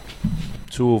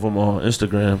 2 of them on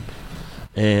Instagram.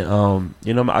 And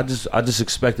you know, I just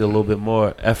expected a little bit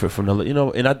more effort from the, you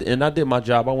know, and I did my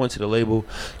job. I went to the label,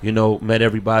 you know, met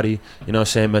everybody, you know what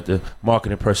I'm saying, met the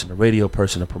marketing person, the radio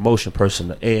person, the promotion person,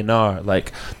 the A&R.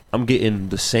 Like, I'm getting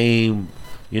the same,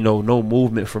 you know, no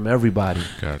movement from everybody.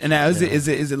 Gotcha. And now is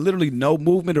it literally no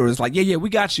movement, or is it like, yeah, we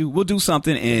got you, we'll do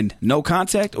something, and no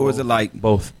contact, or is it like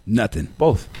both? Nothing.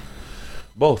 Both.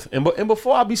 And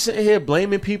before I be sitting here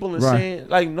blaming people and saying,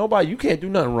 like, nobody, you can't do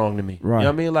nothing wrong to me. Right. You know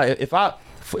what I mean? Like, if I,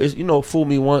 you know, fool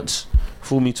me once,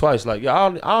 fool me twice. Like, yeah,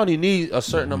 I only need a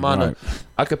certain amount of,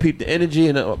 I could peep the energy,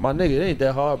 and my nigga, it ain't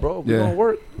that hard, bro. We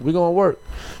gonna work.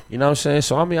 You know what I'm saying?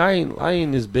 So I mean, I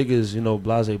ain't as big as, you know,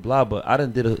 blase blah, but I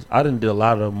done did a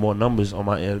lot of more numbers on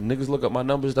my end. Niggas look up my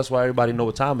numbers. That's why everybody know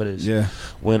what time it is. Yeah.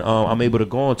 When I'm able to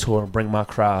go on tour and bring my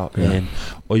crowd,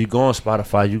 or you go on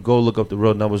Spotify, you go look up the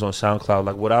real numbers on SoundCloud.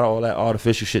 Like, without all that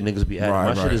artificial shit niggas be adding,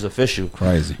 my shit is official.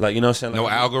 Crazy. Like, you know what I'm saying?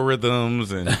 Like, no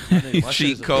algorithms and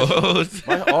cheat codes.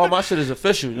 All my shit is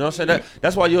official. You know what I'm saying?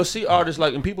 That's why you'll see artists,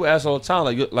 like, and people ask all the time,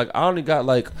 like I only got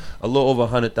like a little over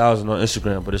 100,000 on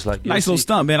Instagram, but it's like, nice little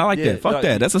stunt, man. I like that. Fuck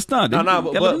that. That's a stunt.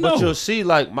 But you'll see,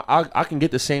 like, I can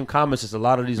get the same comments as a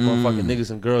lot of these motherfucking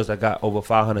niggas and girls that got over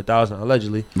 500,000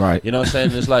 allegedly. Right. You know what I'm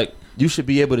saying? It's like, you should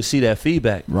be able to see that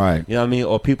feedback. Right. You know what I mean?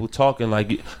 Or people talking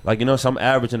like so I'm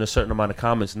averaging a certain amount of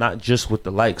comments, not just with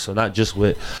the likes, or not just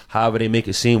with however they make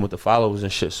it seem with the followers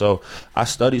and shit. So I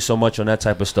study so much on that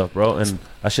type of stuff, bro, and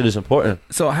that shit is important.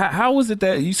 So how was it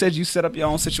that you said you set up your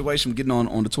own situation getting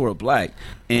on the tour of Black,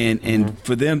 and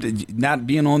for them to not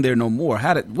being on there no more?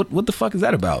 What the fuck is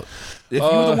that about? If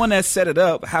you're the one that set it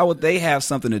up, how would they have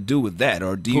something to do with that?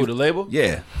 Or do you the label?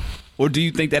 Yeah. Or do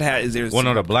you think that is there? Well,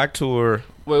 no, the Black tour.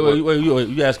 Wait,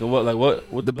 you asking what? Like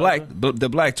what the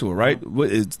Black tour, right?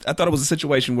 I thought it was a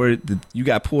situation where you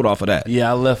got pulled off of that. Yeah,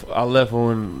 I left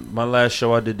when my last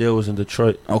show I did there was in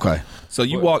Detroit. Okay, so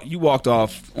you walked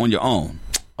off on your own.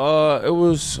 It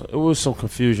was some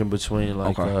confusion between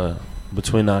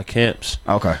between our camps.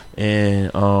 Okay,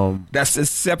 and it's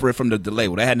separate from the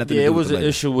label. That had nothing to do with the label. It was an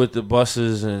issue with the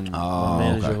buses and my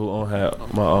manager who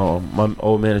owned my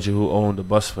old manager who owned the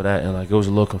bus for that, and like it was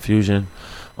a little confusion.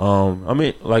 I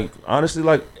mean, like honestly,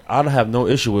 like I don't have no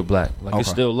issue with Black. Like it's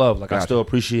still love. Like I still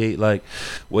appreciate like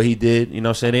what he did. You know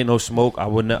what I'm saying? Ain't no smoke. I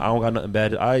don't got nothing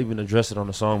bad. I even addressed it on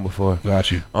the song before.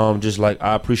 Got you. Just like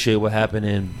I appreciate what happened,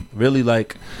 and really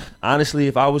like honestly,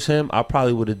 if I was him, I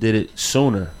probably would have did it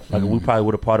sooner. Like we probably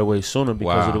would have parted ways sooner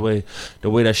because of the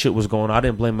way that shit was going on. I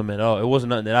didn't blame him at all. It wasn't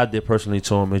nothing that I did personally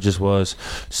to him. It just was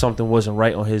something wasn't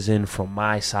right on his end from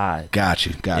my side. Got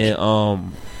you.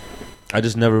 And I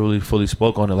just never really fully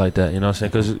spoke on it like that, you know what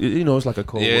I'm saying? Because, it's like a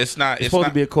code. Yeah, it's supposed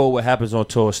to be a code what happens on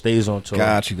tour, stays on tour.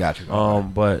 Got you.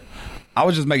 But I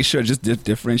was just making sure, just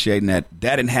differentiating that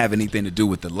didn't have anything to do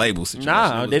with the label situation.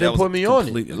 Nah, they didn't put me on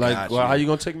it. Like, well, how you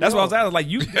gonna take me? That's what I was asking. Like,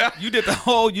 you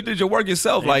did your work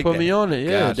yourself. Like, put me on it.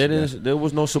 Yeah, there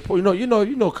was no support. You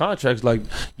know, contracts. Like,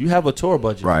 you have a tour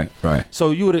budget. Right.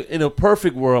 So you would, in a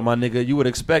perfect world, my nigga, you would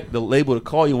expect the label to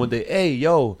call you one day. Hey,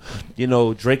 yo,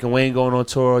 Drake and Wayne going on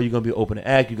tour. You're gonna be open to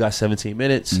act. You got 17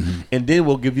 minutes, and then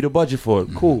we'll give you the budget for it.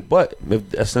 Cool. But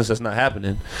since that's not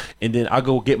happening, and then I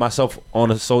go get myself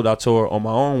on a sold out tour on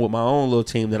my own with my own little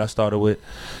team that I started with,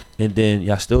 and then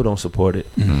y'all still don't support it.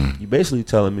 You basically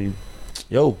telling me,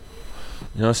 yo, you know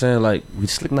what I'm saying? Like, we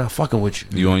slick not fucking with you.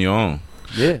 You on your own.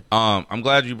 Yeah. I'm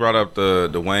glad you brought up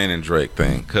the Wayne and Drake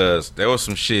thing, because there was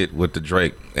some shit with the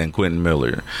Drake and Quentin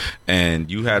Miller, and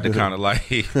you had to kind of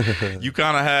lean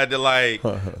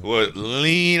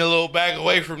a little back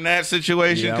away from that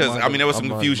situation, because there was some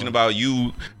confusion about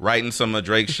you writing some of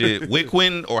Drake shit with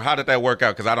Quentin, or how did that work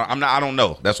out? Because I don't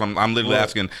know. That's what I'm literally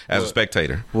asking as a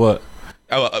spectator. What?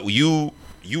 Were you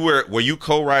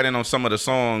co-writing on some of the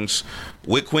songs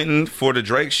with Quentin for the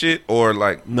Drake shit, or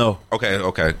like no?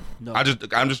 Okay. No.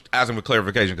 I'm just asking for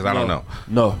clarification because I don't know.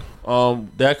 No.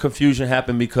 That confusion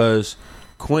happened because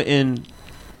Quentin,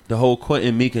 the whole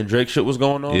Quentin, Meek, and Drake shit was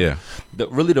going on. Yeah.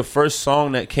 The first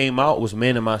song that came out was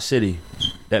 "Man in My City,"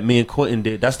 that me and Quentin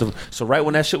did. So right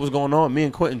when that shit was going on, me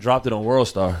and Quentin dropped it on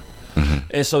Worldstar.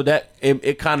 And so that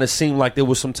it kind of seemed like there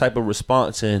was some type of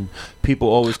response, and people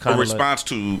always kind of a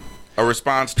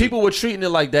response to people were treating it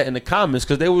like that in the comments,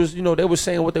 because they were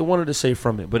saying what they wanted to say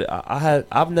from it. But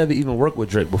I've never even worked with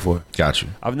Drake before. Got you.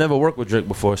 I've never worked with Drake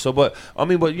before. So but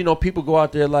people go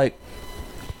out there like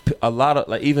a lot of,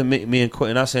 like, even me and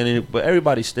Quentin, not saying it, but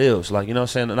everybody steals, like, you know what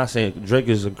I'm saying? I'm not saying Drake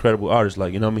is an incredible artist,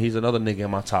 like, you know what I mean? He's another nigga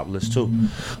in my top list too.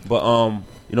 But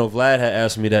Vlad had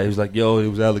asked me that. He was like, yo, it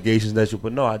was allegations that you,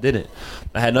 but no, I didn't.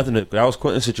 I had nothing to, that was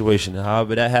Quentin's situation. And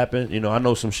however that happened, I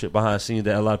know some shit behind the scenes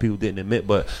that a lot of people didn't admit,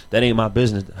 but that ain't my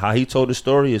business. How he told the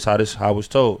story is how it was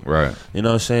told. Right. You know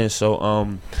what I'm saying? So,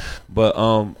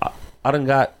 I done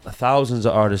got thousands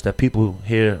of artists that people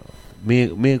hear. Me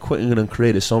and Quentin done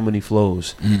created so many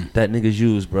flows that niggas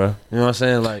use, bro. You know what I'm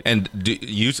saying? Like, and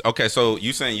so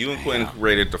you saying you and Quentin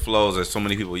created the flows that so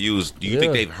many people use? Do you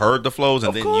think they've heard the flows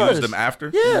and then used them after?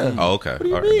 Yeah. Oh, okay.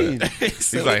 What do you mean?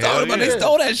 He's like, they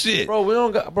stole that shit,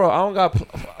 bro.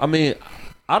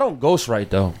 I don't ghostwrite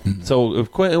though. So if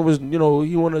Quentin was,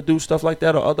 he want to do stuff like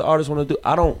that, or other artists want to do,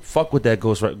 I don't fuck with that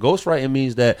ghostwrite. Ghostwriting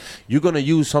means that you're gonna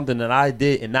use something that I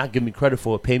did and not give me credit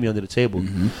for it, pay me under the table.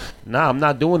 Nah, I'm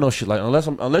not doing no shit like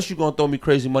unless you're gonna throw me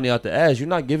crazy money out the ass. You're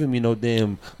not giving me no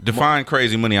damn. Define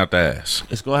crazy money out the ass.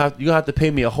 You're gonna have to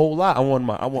pay me a whole lot.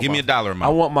 Give me a dollar amount.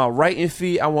 I want my writing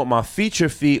fee. I want my feature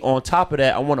fee. On top of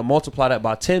that, I want to multiply that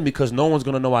by 10 because no one's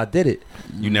gonna know I did it.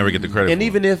 You never get the credit. And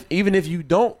for even if you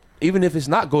don't. Even if it's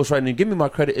not ghostwriting and give me my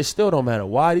credit, it still don't matter.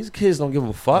 Why? These kids don't give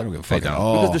a fuck. They don't give a fuck at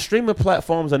all. Because the streaming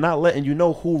platforms are not letting you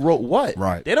know who wrote what.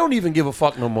 Right. They don't even give a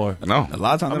fuck no more. No. A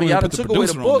lot of times y'all took away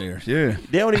the book. Yeah.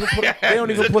 They don't even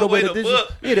put away the digital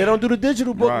book. Yeah, they don't do the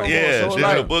digital book no more. Yeah, so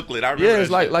digital booklet. I remember. Yeah, it's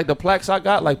like the plaques I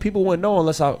got, like people wouldn't know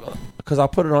unless because I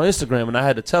put it on Instagram and I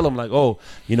had to tell him like, oh,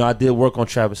 you know, I did work on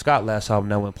Travis Scott last album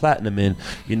that went platinum, and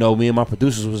you know, me and my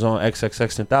producers was on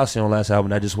XXXTentacion last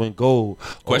album that just went gold.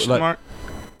 Question mark?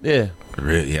 Yeah.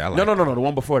 Really? Yeah. I like No. The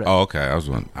one before that. Oh, okay.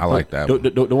 I like that.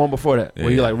 The one before that, where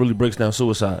he like really breaks down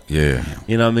suicide. Yeah.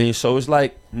 You know what I mean? So it's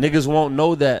like niggas won't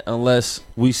know that unless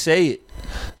we say it.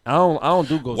 I don't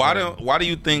do ghostwriting. Why do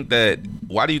you think that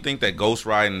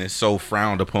ghostwriting is so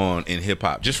frowned upon in hip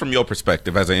hop? Just from your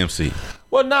perspective as an MC.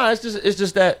 Well, nah, it's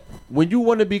just that when you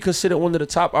want to be considered one of the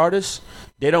top artists,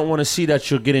 they don't want to see that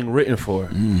you're getting written for.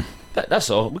 That's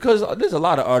all. Because there's a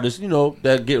lot of artists, you know,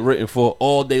 that get written for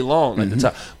all day long at the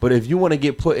top. But if you want to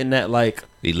get put in that, like,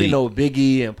 elite, you know,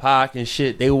 Biggie and Pac and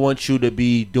shit, they want you to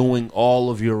be doing all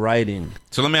of your writing.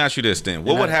 So let me ask you this then.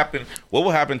 What would happen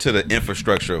to the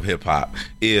infrastructure of hip hop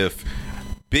if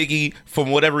Biggie, from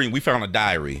whatever reason, we found a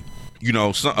diary, you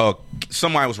know,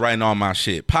 somebody was writing on my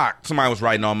shit. Pac, somebody was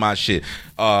writing on my shit.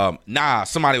 Nah,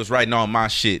 somebody was writing on my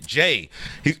shit. Jay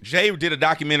did a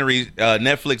documentary,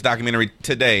 Netflix documentary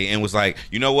today, and was like,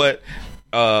 you know what?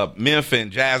 Memphis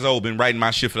and Jazzo been writing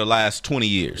my shit for the last 20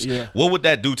 years. Yeah. What would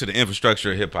that do to the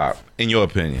infrastructure of hip hop, in your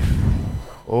opinion?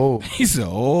 Oh, he said,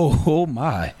 "Oh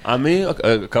my!" I mean,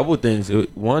 a couple of things.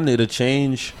 One, it'll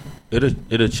change.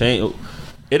 It'll change.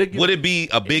 Would it be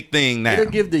a big thing now? It'll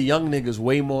give the young niggas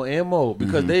way more ammo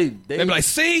because they be like,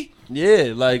 see,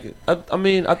 yeah, like I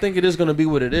mean, I think it is gonna be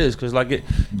what it is because like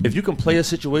if you can play a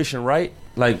situation right,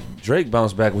 like Drake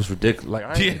bounce back was ridiculous. Like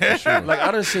I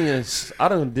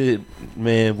done did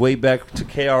man way back to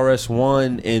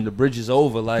KRS-One and the Bridge Is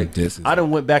Over. Like I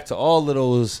done went back to all of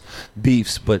those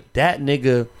beefs, but that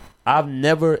nigga, I've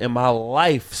never in my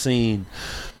life seen.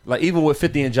 Like, even with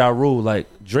 50 and Ja Rule, like,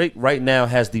 Drake right now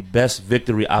has the best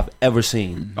victory I've ever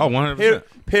seen. Oh, 100%.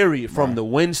 Period. From the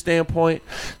win standpoint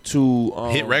to...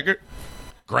 hit record?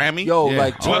 Grammy? Yo,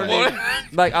 like,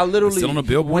 like, I literally... Still on the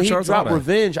Billboard when he charts, dropped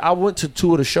Revenge, I went to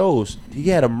 2 of the shows. He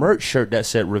had a merch shirt that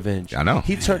said Revenge. I know.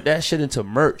 He turned that shit into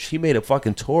merch. He made a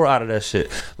fucking tour out of that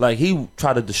shit. Like, he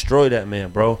tried to destroy that man,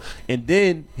 bro. And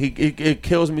then it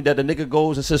kills me that the nigga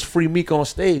goes and says Free Meek on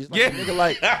stage. Like, the nigga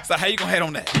like... So how you gonna hate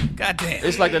on that? God damn.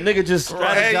 It's like the nigga just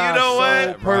strategized you know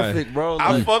what? So perfect, bro. Like,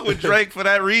 I fuck with Drake for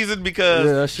that reason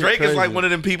because Drake is like one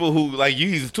of them people who, like,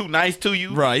 he's too nice to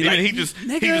you. Right. Even he just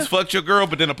fucked your girl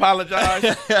but then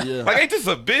apologized. Like, ain't this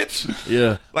a bitch?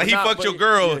 Yeah. Like, he fucked your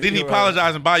girl, then he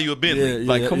apologized and buy you a Bentley.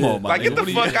 Like, come on, man. Like, get the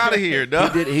fuck out of here,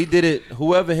 dog. He did it.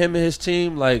 Whoever him and his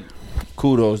team, like,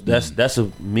 kudos. That's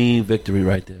a mean victory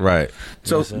right there. Right.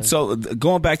 So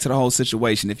going back to the whole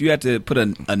situation, if you had to put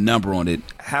a number on it,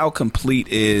 how complete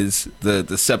is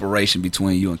the separation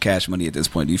between you and Cash Money at this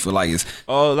point? Do you feel like it's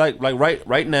like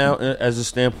right now, as a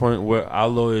standpoint where our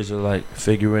lawyers are like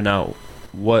figuring out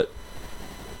what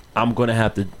I'm gonna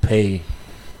have to pay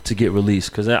to get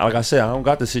released, because like I said, I don't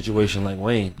got the situation like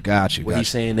Wayne. Got you. He's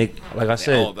saying they, like I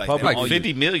said, like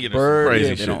 50 million Bird,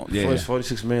 or some crazy shit.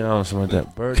 46 million, something like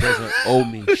that. Bird doesn't owe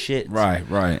me shit. Right.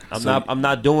 I'm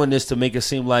not doing this to make it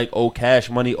seem like Cash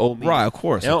Money owe me. Right, of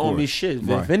course. They don't owe me shit.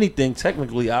 Right. If anything,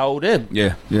 technically, I owe them.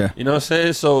 Yeah. You know what I'm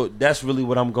saying? So that's really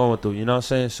what I'm going through. You know what I'm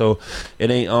saying? So it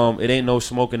ain't no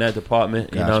smoke in that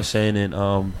department. Gotcha. You know what I'm saying?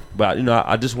 And but you know,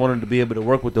 I just wanted to be able to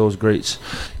work with those greats,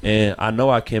 and I know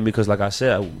I can because, like I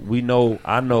said,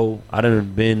 I know I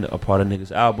done been a part of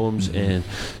niggas' albums and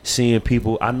seeing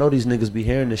people. I know these niggas be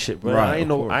hearing this shit, bro. Right,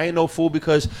 I ain't no fool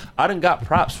because I done got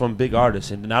props from big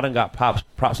artists, and then I done got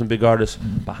props from big artists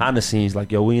behind the scenes.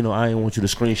 Like, yo, I ain't want you to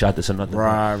screenshot this or nothing.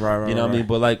 Right. You know what I mean?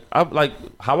 But like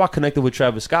how I connected with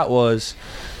Travis Scott was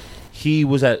he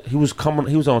was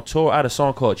on tour. I had a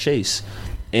song called Chase.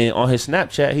 And on his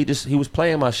Snapchat, he was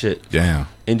playing my shit. Damn.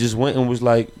 And just went and was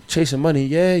like, chasing money,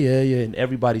 yeah. And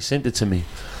everybody sent it to me.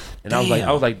 And I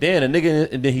was like, damn, a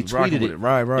nigga, and then he tweeted it.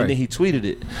 Right. And then he tweeted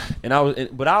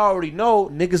it. But I already know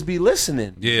niggas be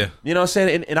listening. Yeah. You know what I'm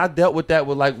saying? And I dealt with that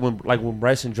with when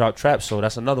Bryson dropped Trap Soul.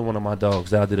 That's another one of my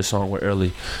dogs that I did a song with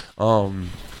early.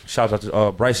 Shout out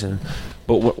to Bryson.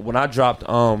 But when I dropped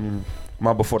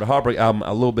my Before the Heartbreak album,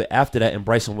 a little bit after that, and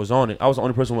Bryson was on it, I was the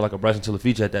only person with like a Bryson Tiller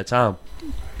feature at that time.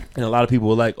 And a lot of people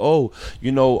were like, oh,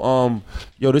 you know,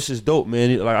 yo, this is dope,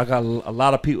 man. Like, I got a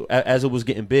lot of people, as it was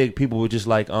getting big, people were just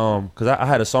like, because I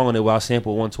had a song on it where I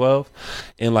sampled 112,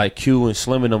 and like Q and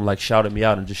Slim and them like shouted me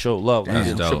out and just showed love. Like, I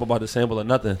didn't trip about the sample or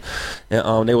nothing.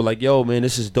 And they were like, yo, man,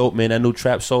 this is dope, man. That new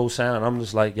Trap Soul sound. I'm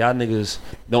just like, y'all niggas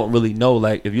don't really know.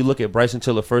 Like, if you look at Bryson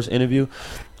Tiller's first interview,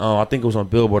 I think it was on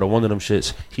Billboard or one of them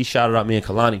shits, he shouted out me and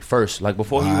Kalani first, like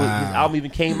before his album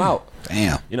even came out.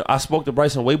 Damn. You know, I spoke to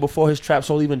Bryson way before his Trap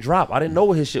Soul even dropped. I didn't know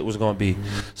what his shit was gonna be.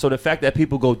 So the fact that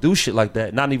people go do shit like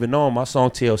that, not even knowing my song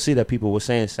TLC that people were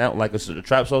saying sound like it's the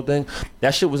Trap Soul thing,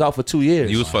 that shit was out for 2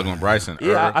 years. You was fucking with Bryson.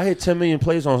 Yeah, I hit 10 million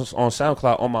plays on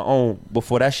SoundCloud on my own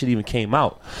before that shit even came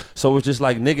out. So it's just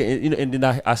like, nigga, you know, and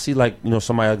then I see like, you know,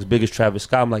 somebody like as big as Travis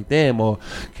Scott. I'm like, damn. Or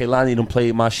Kehlani done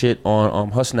played my shit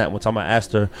on her Snap one time. I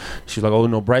asked her, she's like, oh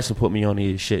no, Bryson put me on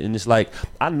his shit. And it's like,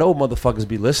 I know motherfuckers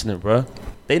be listening, bro.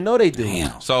 They know they do.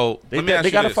 Damn. So they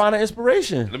got to find an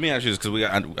inspiration. Let me ask you this,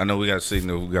 because I know we got to see,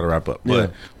 we got to wrap up.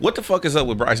 But what the fuck is up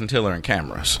with Bryson Tiller and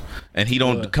cameras? And he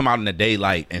don't come out in the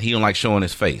daylight, and he don't like showing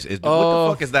his face. What the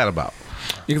fuck is that about?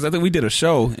 Because I think we did a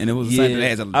show, and it was the same that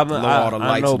has a all the lights.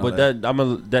 I know, and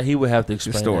but that he would have to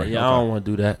explain that. Yeah, I don't want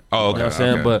to do that. Oh, okay. You know what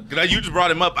I'm saying? But you just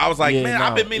brought him up. I was like, man,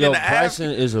 I've been meaning to ask. Bryson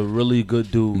is a really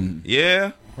good dude.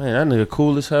 Yeah. Man, that nigga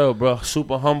cool as hell, bro.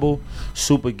 Super humble,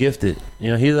 super gifted.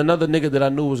 You know, he's another nigga that I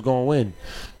knew was gonna win.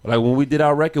 Like when we did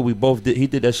our record, we both did. He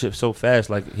did that shit so fast.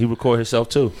 Like he recorded himself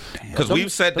too. Because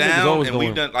we've sat down and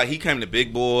we've done, like, he came to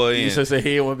Big Boy. He said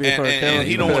he didn't want to be in front of camera. And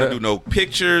he don't want to do no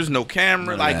pictures, no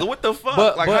camera. Like, what the fuck?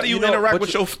 But how do you interact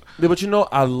with your? But you know,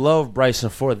 I love Bryson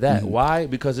for that. Why?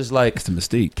 Because it's like, it's the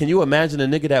mystique. Can you imagine a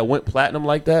nigga that went platinum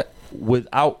like that?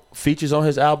 Without features on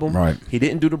his album, right? He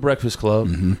didn't do the Breakfast Club.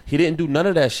 He didn't do none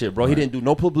of that shit, bro. Right. He didn't do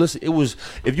no publicity. It was,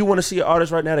 if you want to see an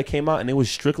artist right now that came out and it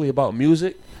was strictly about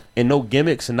music and no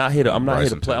gimmicks and not here to, I'm not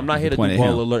here to play. I'm not here to do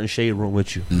Baller Alert and Shade Room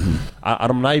with you.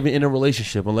 I'm not even in a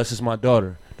relationship unless it's my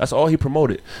daughter. That's all he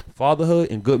promoted: fatherhood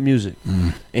and good music.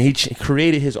 And he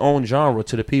created his own genre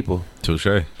to the people. Touche.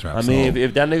 I mean,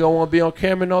 if that nigga want to be on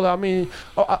camera and all that, I mean,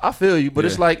 I feel you, but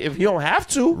it's like, if he don't have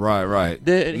to, right.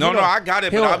 Then, no, I got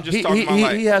it, but I'm just talking about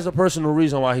like, he has a personal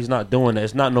reason why he's not doing that.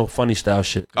 It's not no funny style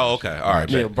shit. Oh, okay, all right.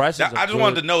 Yeah, Bryson. I just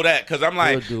wanted to know that, because I'm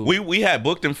like, we had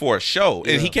booked him for a show,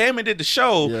 and he came and did the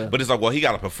show, but it's like, well, he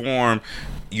got to perform.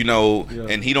 You know,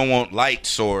 and he don't want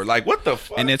lights or like, what the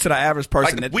fuck? And then to the average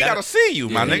person, like, we gotta see you,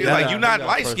 my nigga. Like, you not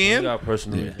light skinned. About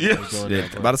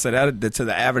to say that to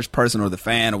the average person or the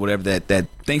fan or whatever that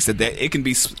thinks that it can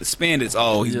be spin as,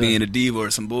 oh, he's being a diva or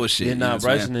some bullshit. Yeah, nah,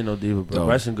 Bryson ain't no diva, bro.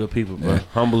 Bryson good people, bro.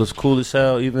 Humble as cool as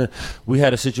hell. Even we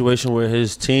had a situation where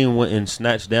his team went and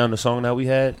snatched down the song that we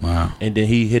had. Wow. And then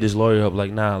he hit his lawyer up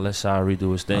like, nah, let Sy Ari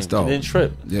do his thing. And then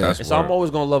trip. Yeah. And so I'm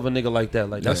always gonna love a nigga like that.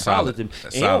 Like, that's solid to me.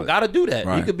 And he don't gotta do that.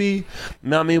 Right. He could be, you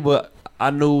know what I mean? But I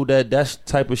knew that's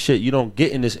type of shit you don't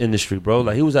get in this industry, bro.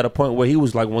 Like, he was at a point where he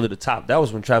was like one of the top. That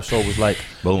was when Trap Soul was like,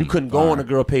 boom. You couldn't go on a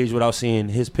girl page without seeing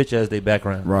his picture as their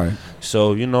background. Right.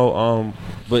 So, you know,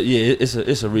 but yeah,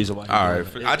 it's a reason why. All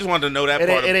right. I just wanted to know that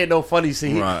part. It ain't no funny.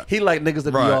 See, he like niggas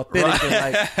to be authentic.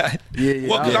 And like, yeah.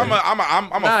 Well,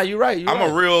 because you're right. I'm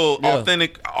a real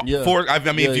authentic. I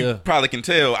mean, if you probably can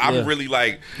tell, I'm really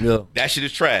like, that shit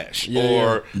is trash,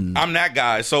 or I'm that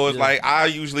guy. So it's like, I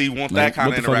usually want that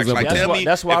kind of interaction. Like, tell me.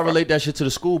 That's why I relate that shit to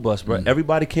the school bus, bro.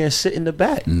 Everybody can't sit in the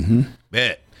back.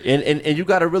 Bet. And you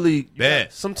gotta really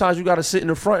sometimes you gotta sit in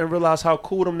the front and realize how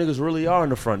cool them niggas really are in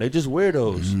the front. They just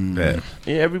weirdos.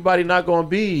 Yeah, everybody not gonna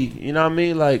be, you know what I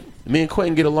mean? Like, me and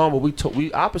Quentin get along, but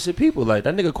we opposite people. Like,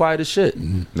 that nigga quiet as shit.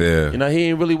 Yeah. You know, he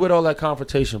ain't really with all that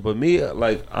confrontation. But me,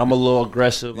 like, I'm a little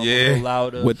aggressive. I'm a little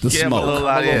louder. With the smoke. I'm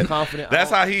a little confident. That's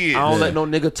how he is. I don't let no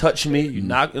nigga touch me. You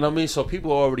know what I mean? So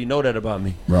people already know that about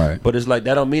me. Right. But it's like,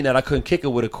 that don't mean that I couldn't kick it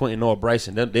with a Quentin or a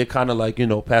Bryson. They're kind of like, you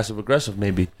know, passive aggressive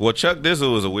maybe. Well, Chuck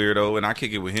Dizzle was a weirdo, and I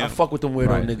kick it with him. I fuck with them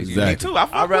weirdo niggas. Exactly. Me too.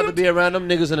 I'd rather be around them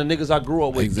niggas than the niggas I grew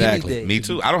up with. Exactly. Me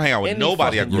too. I don't hang out with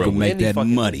nobody I grew up with. Make that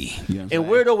muddy. And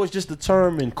weirdo was just the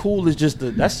term, and cool is just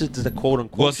that's just the quote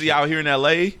unquote. Well, see, out here in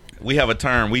LA, we have a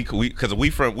term because we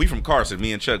from Carson.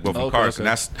 Me and Chuck both from Carson.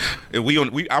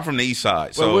 Okay. I'm from the East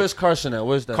Side. So where's Carson at?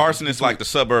 Where's that? Carson is like the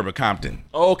suburb of Compton.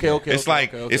 Oh, okay. It's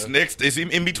it's next. It's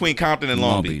in between Compton and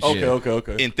Long Beach.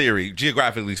 Okay. In theory,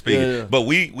 geographically speaking. Yeah. But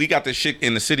we got this shit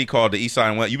in the city called the East Side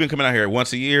and West. You've been coming out here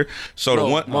once a year. So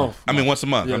once a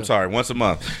month. Yeah. I'm sorry, once a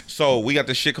month. So we got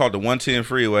this shit called the 110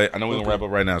 freeway. I know we're gonna wrap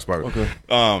up right now, Spark.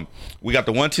 Okay. We got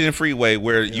the 110 freeway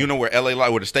where you know where LA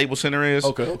where the Staples Center is.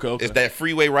 Okay. It's that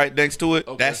freeway right next to it.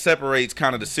 Okay. That separates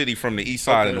kind of the city from the east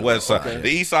side and the west side. The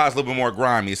east side is a little bit more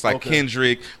grimy. It's like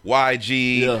Kendrick,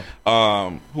 YG.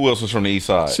 Who else was from the east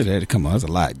side? Shit had to come on. That's a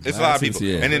lot. It's a lot of people.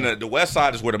 And then the west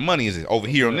side is where the money is. Over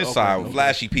here on this side, with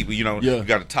flashy people. You know, you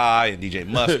got a Ty and DJ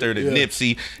Mustard and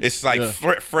Nipsey. It's like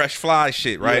fresh fly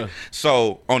shit, right?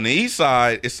 So on the east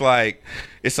side, it's like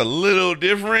it's a little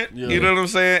different. You know what I'm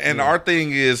saying? And our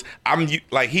thing is,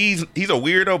 like he's a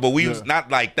weirdo, but we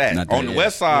not like that. Not on the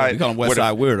West Side, we call him West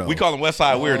Side weirdos. We call them West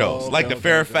Side weirdos, like the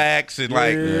Fairfax and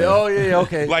like.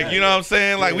 Okay. Like, you know what I'm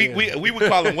saying? Like we would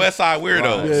call them West Side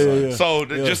weirdos. So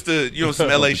just to some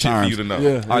LA shit for you to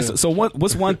know. All right. So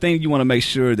what's one thing you want to make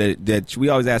sure that we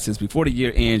always ask this before the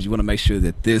year ends? You want to make sure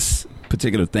that this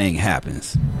particular thing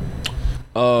happens.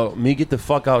 Me get the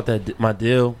fuck out my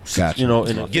deal. Gotcha. You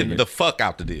know, Get the fuck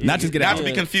out the deal. Not just get out. Not to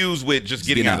be confused with just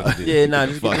getting out of the deal. Yeah, nah,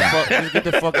 just get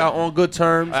the fuck out on good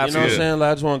terms. You know what I'm saying?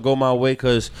 Like, I just want to go my way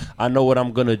because I know what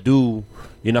I'm gonna do.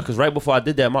 You know, because right before I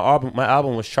did that, my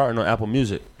album was charting on Apple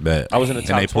Music. Bet. I was in the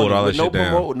top 20 pulled all that shit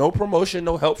down. No promotion,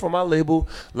 no help from my label.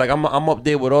 Like I'm up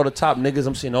there with all the top niggas.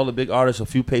 I'm seeing all the big artists a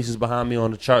few paces behind me on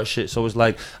the chart shit. So it's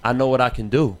like I know what I can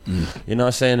do. You know what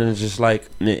I'm saying? And it's just like,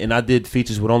 and I did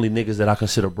features with only niggas that I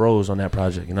consider bros on that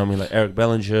project. You know what I mean? Like Eric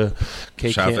Bellinger,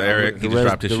 K. Shout out to Eric. He just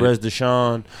dropped his shit. Rez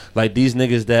Deshawn. Like these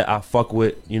niggas that I fuck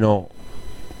with. You know,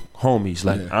 homies.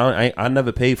 Like I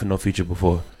never paid for no feature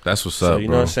before. That's what's up, you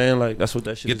bro. know what I'm saying? Like that's what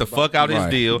that shit Get the is fuck about. out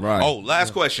his deal. Right. Oh,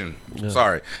 last question.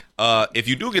 Sorry. If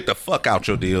you do get the fuck out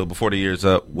your deal before the year's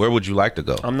up, where would you like to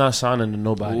go? I'm not signing to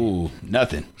nobody. Ooh,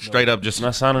 nothing. Straight up, just I'm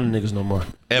not signing to niggas no more.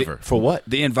 ever. For what?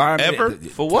 The environment. Ever?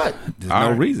 For what? There's no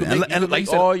reason. And And like you make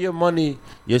said, all your money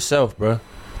yourself, bro.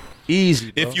 Easy.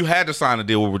 Bro. If you had to sign a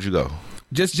deal, where would you go?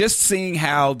 just seeing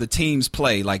how the teams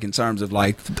play, like in terms of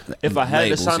like, If I had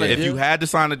to sign a If deal? you had to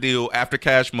sign a deal after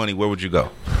Cash Money, where would you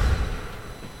go?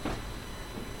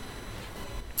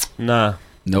 Nah.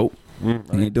 nope, you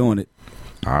ain't doing it.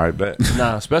 All right, bet.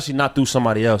 Nah, especially not through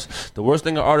somebody else. The worst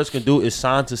thing an artist can do is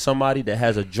sign to somebody that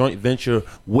has a joint venture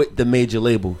with the major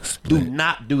label. Do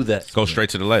not do that. Go straight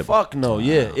to the label. Fuck no,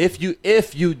 yeah. If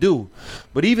you do.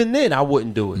 But even then, I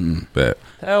wouldn't do it. Bet.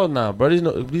 Hell nah, bro. These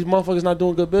motherfuckers not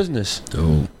doing good business.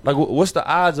 Dude. Like, what's the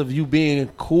odds of you being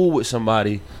cool with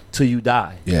somebody till you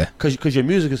die? Yeah. Because your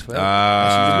music is forever.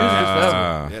 Your music is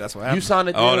forever. Yeah, that's what happened. You sign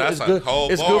a deal, Oh, that's it's a good.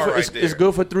 cold It's bar good for right there. it's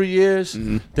good for 3 years.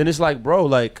 Then it's like, bro,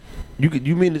 like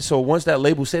you mean it? So once that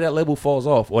label falls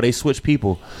off or they switch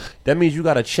people, that means you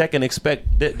got to check and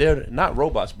expect. They're not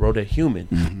robots, bro. They're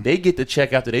human. They get the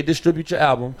check after they distribute your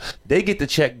album. They get the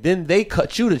check, then they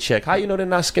cut you the check. How you know they're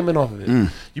not skimming off of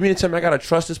it? You mean to tell me I gotta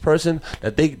trust this person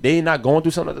that they not going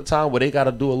through something at the time where they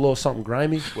gotta do a little something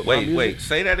grimy? With my music? Wait.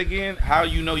 Say that again. How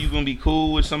you know you're gonna be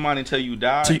cool with somebody until you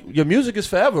die? So your music is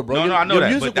forever, bro. No, I know your that,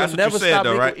 music but that's will what you never said, stop though,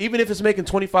 making, right? even if it's making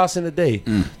 25 cents a day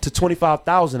to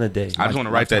 25,000 a day. I just want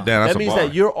to write that down. That's That means a bar.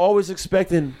 that you're always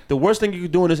expecting. The worst thing you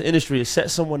can do in this industry is set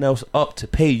someone else up to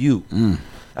pay you.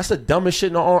 That's the dumbest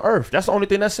shit on earth. That's the only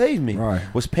thing that saved me. Right.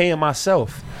 Was paying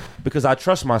myself because I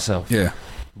trust myself. Yeah.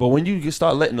 But when you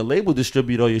start letting the label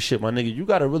distribute all your shit, my nigga, you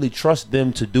got to really trust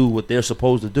them to do what they're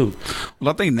supposed to do. Well,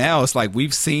 I think now it's like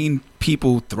we've seen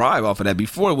people thrive off of that.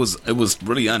 Before it was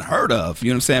really unheard of. You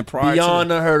know what I'm saying? Prior Beyond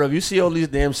to unheard of. You see all these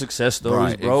damn success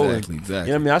stories, Right, bro. exactly. You know what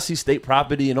I mean? I see State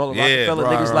Property and all the Rockefeller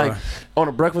right, niggas right. like on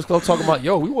the Breakfast Club talking about,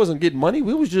 yo, we wasn't getting money.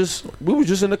 We was just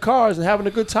in the cars and having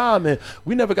a good time, and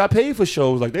we never got paid for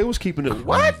shows. Like they was keeping it.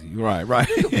 What? Right.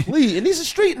 Please, and these are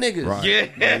street niggas. Right.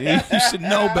 Yeah. You should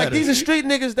know better. Like these are street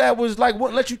niggas that was like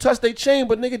wouldn't let you touch their chain,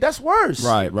 but nigga, that's worse.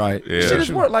 Right. Yeah. Shit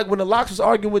is worse. Like when the Locks was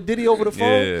arguing with Diddy over the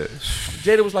phone. Yeah.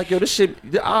 Jada was like, yo, this shit,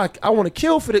 I want to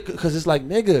kill for it because it's like,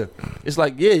 nigga, it's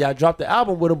like, yeah, y'all dropped the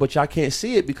album with him, but y'all can't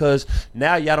see it because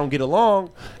now y'all don't get along.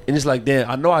 And it's like, damn,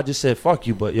 I know I just said fuck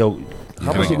you, but yo,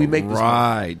 how much did we make this money?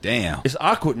 Right, damn. It's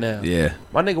awkward now. Yeah.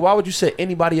 My nigga, why would you set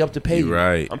anybody up to pay you?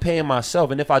 Right. I'm paying myself.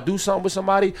 And if I do something with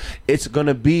somebody, it's going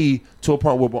to be to a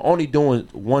point where we're only doing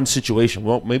one situation.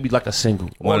 Well, maybe like a single.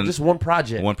 Or just one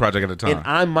project. One project at a time. And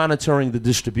I'm monitoring the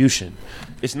distribution.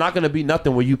 It's not going to be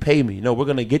nothing where you pay me. No, we're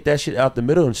going to get that shit out the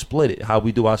middle and split it how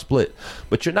we do our split.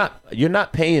 But you're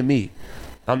not paying me.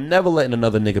 I'm never letting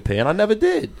another nigga pay. And I never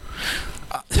did.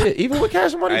 Yeah, even with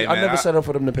Cash Money, Hey, I man, never set up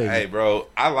for them to pay Hey, me. bro,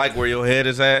 I like where your head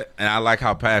is at, and I like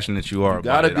how passionate you are about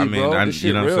Gotta it. be, I mean, bro. This shit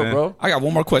you know real, what I'm saying? bro. I got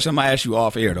one more question. I'm gonna ask you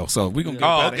off air though, so we gonna get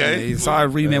Oh, that okay. in. Sorry,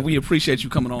 Reed, man. We appreciate you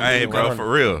coming on. Hey, bro, for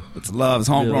real. It's love. It's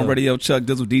Homegrown Yeah. Radio. Chuck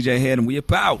Dizzle DJ Head, and we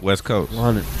about West Coast.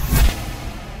 100.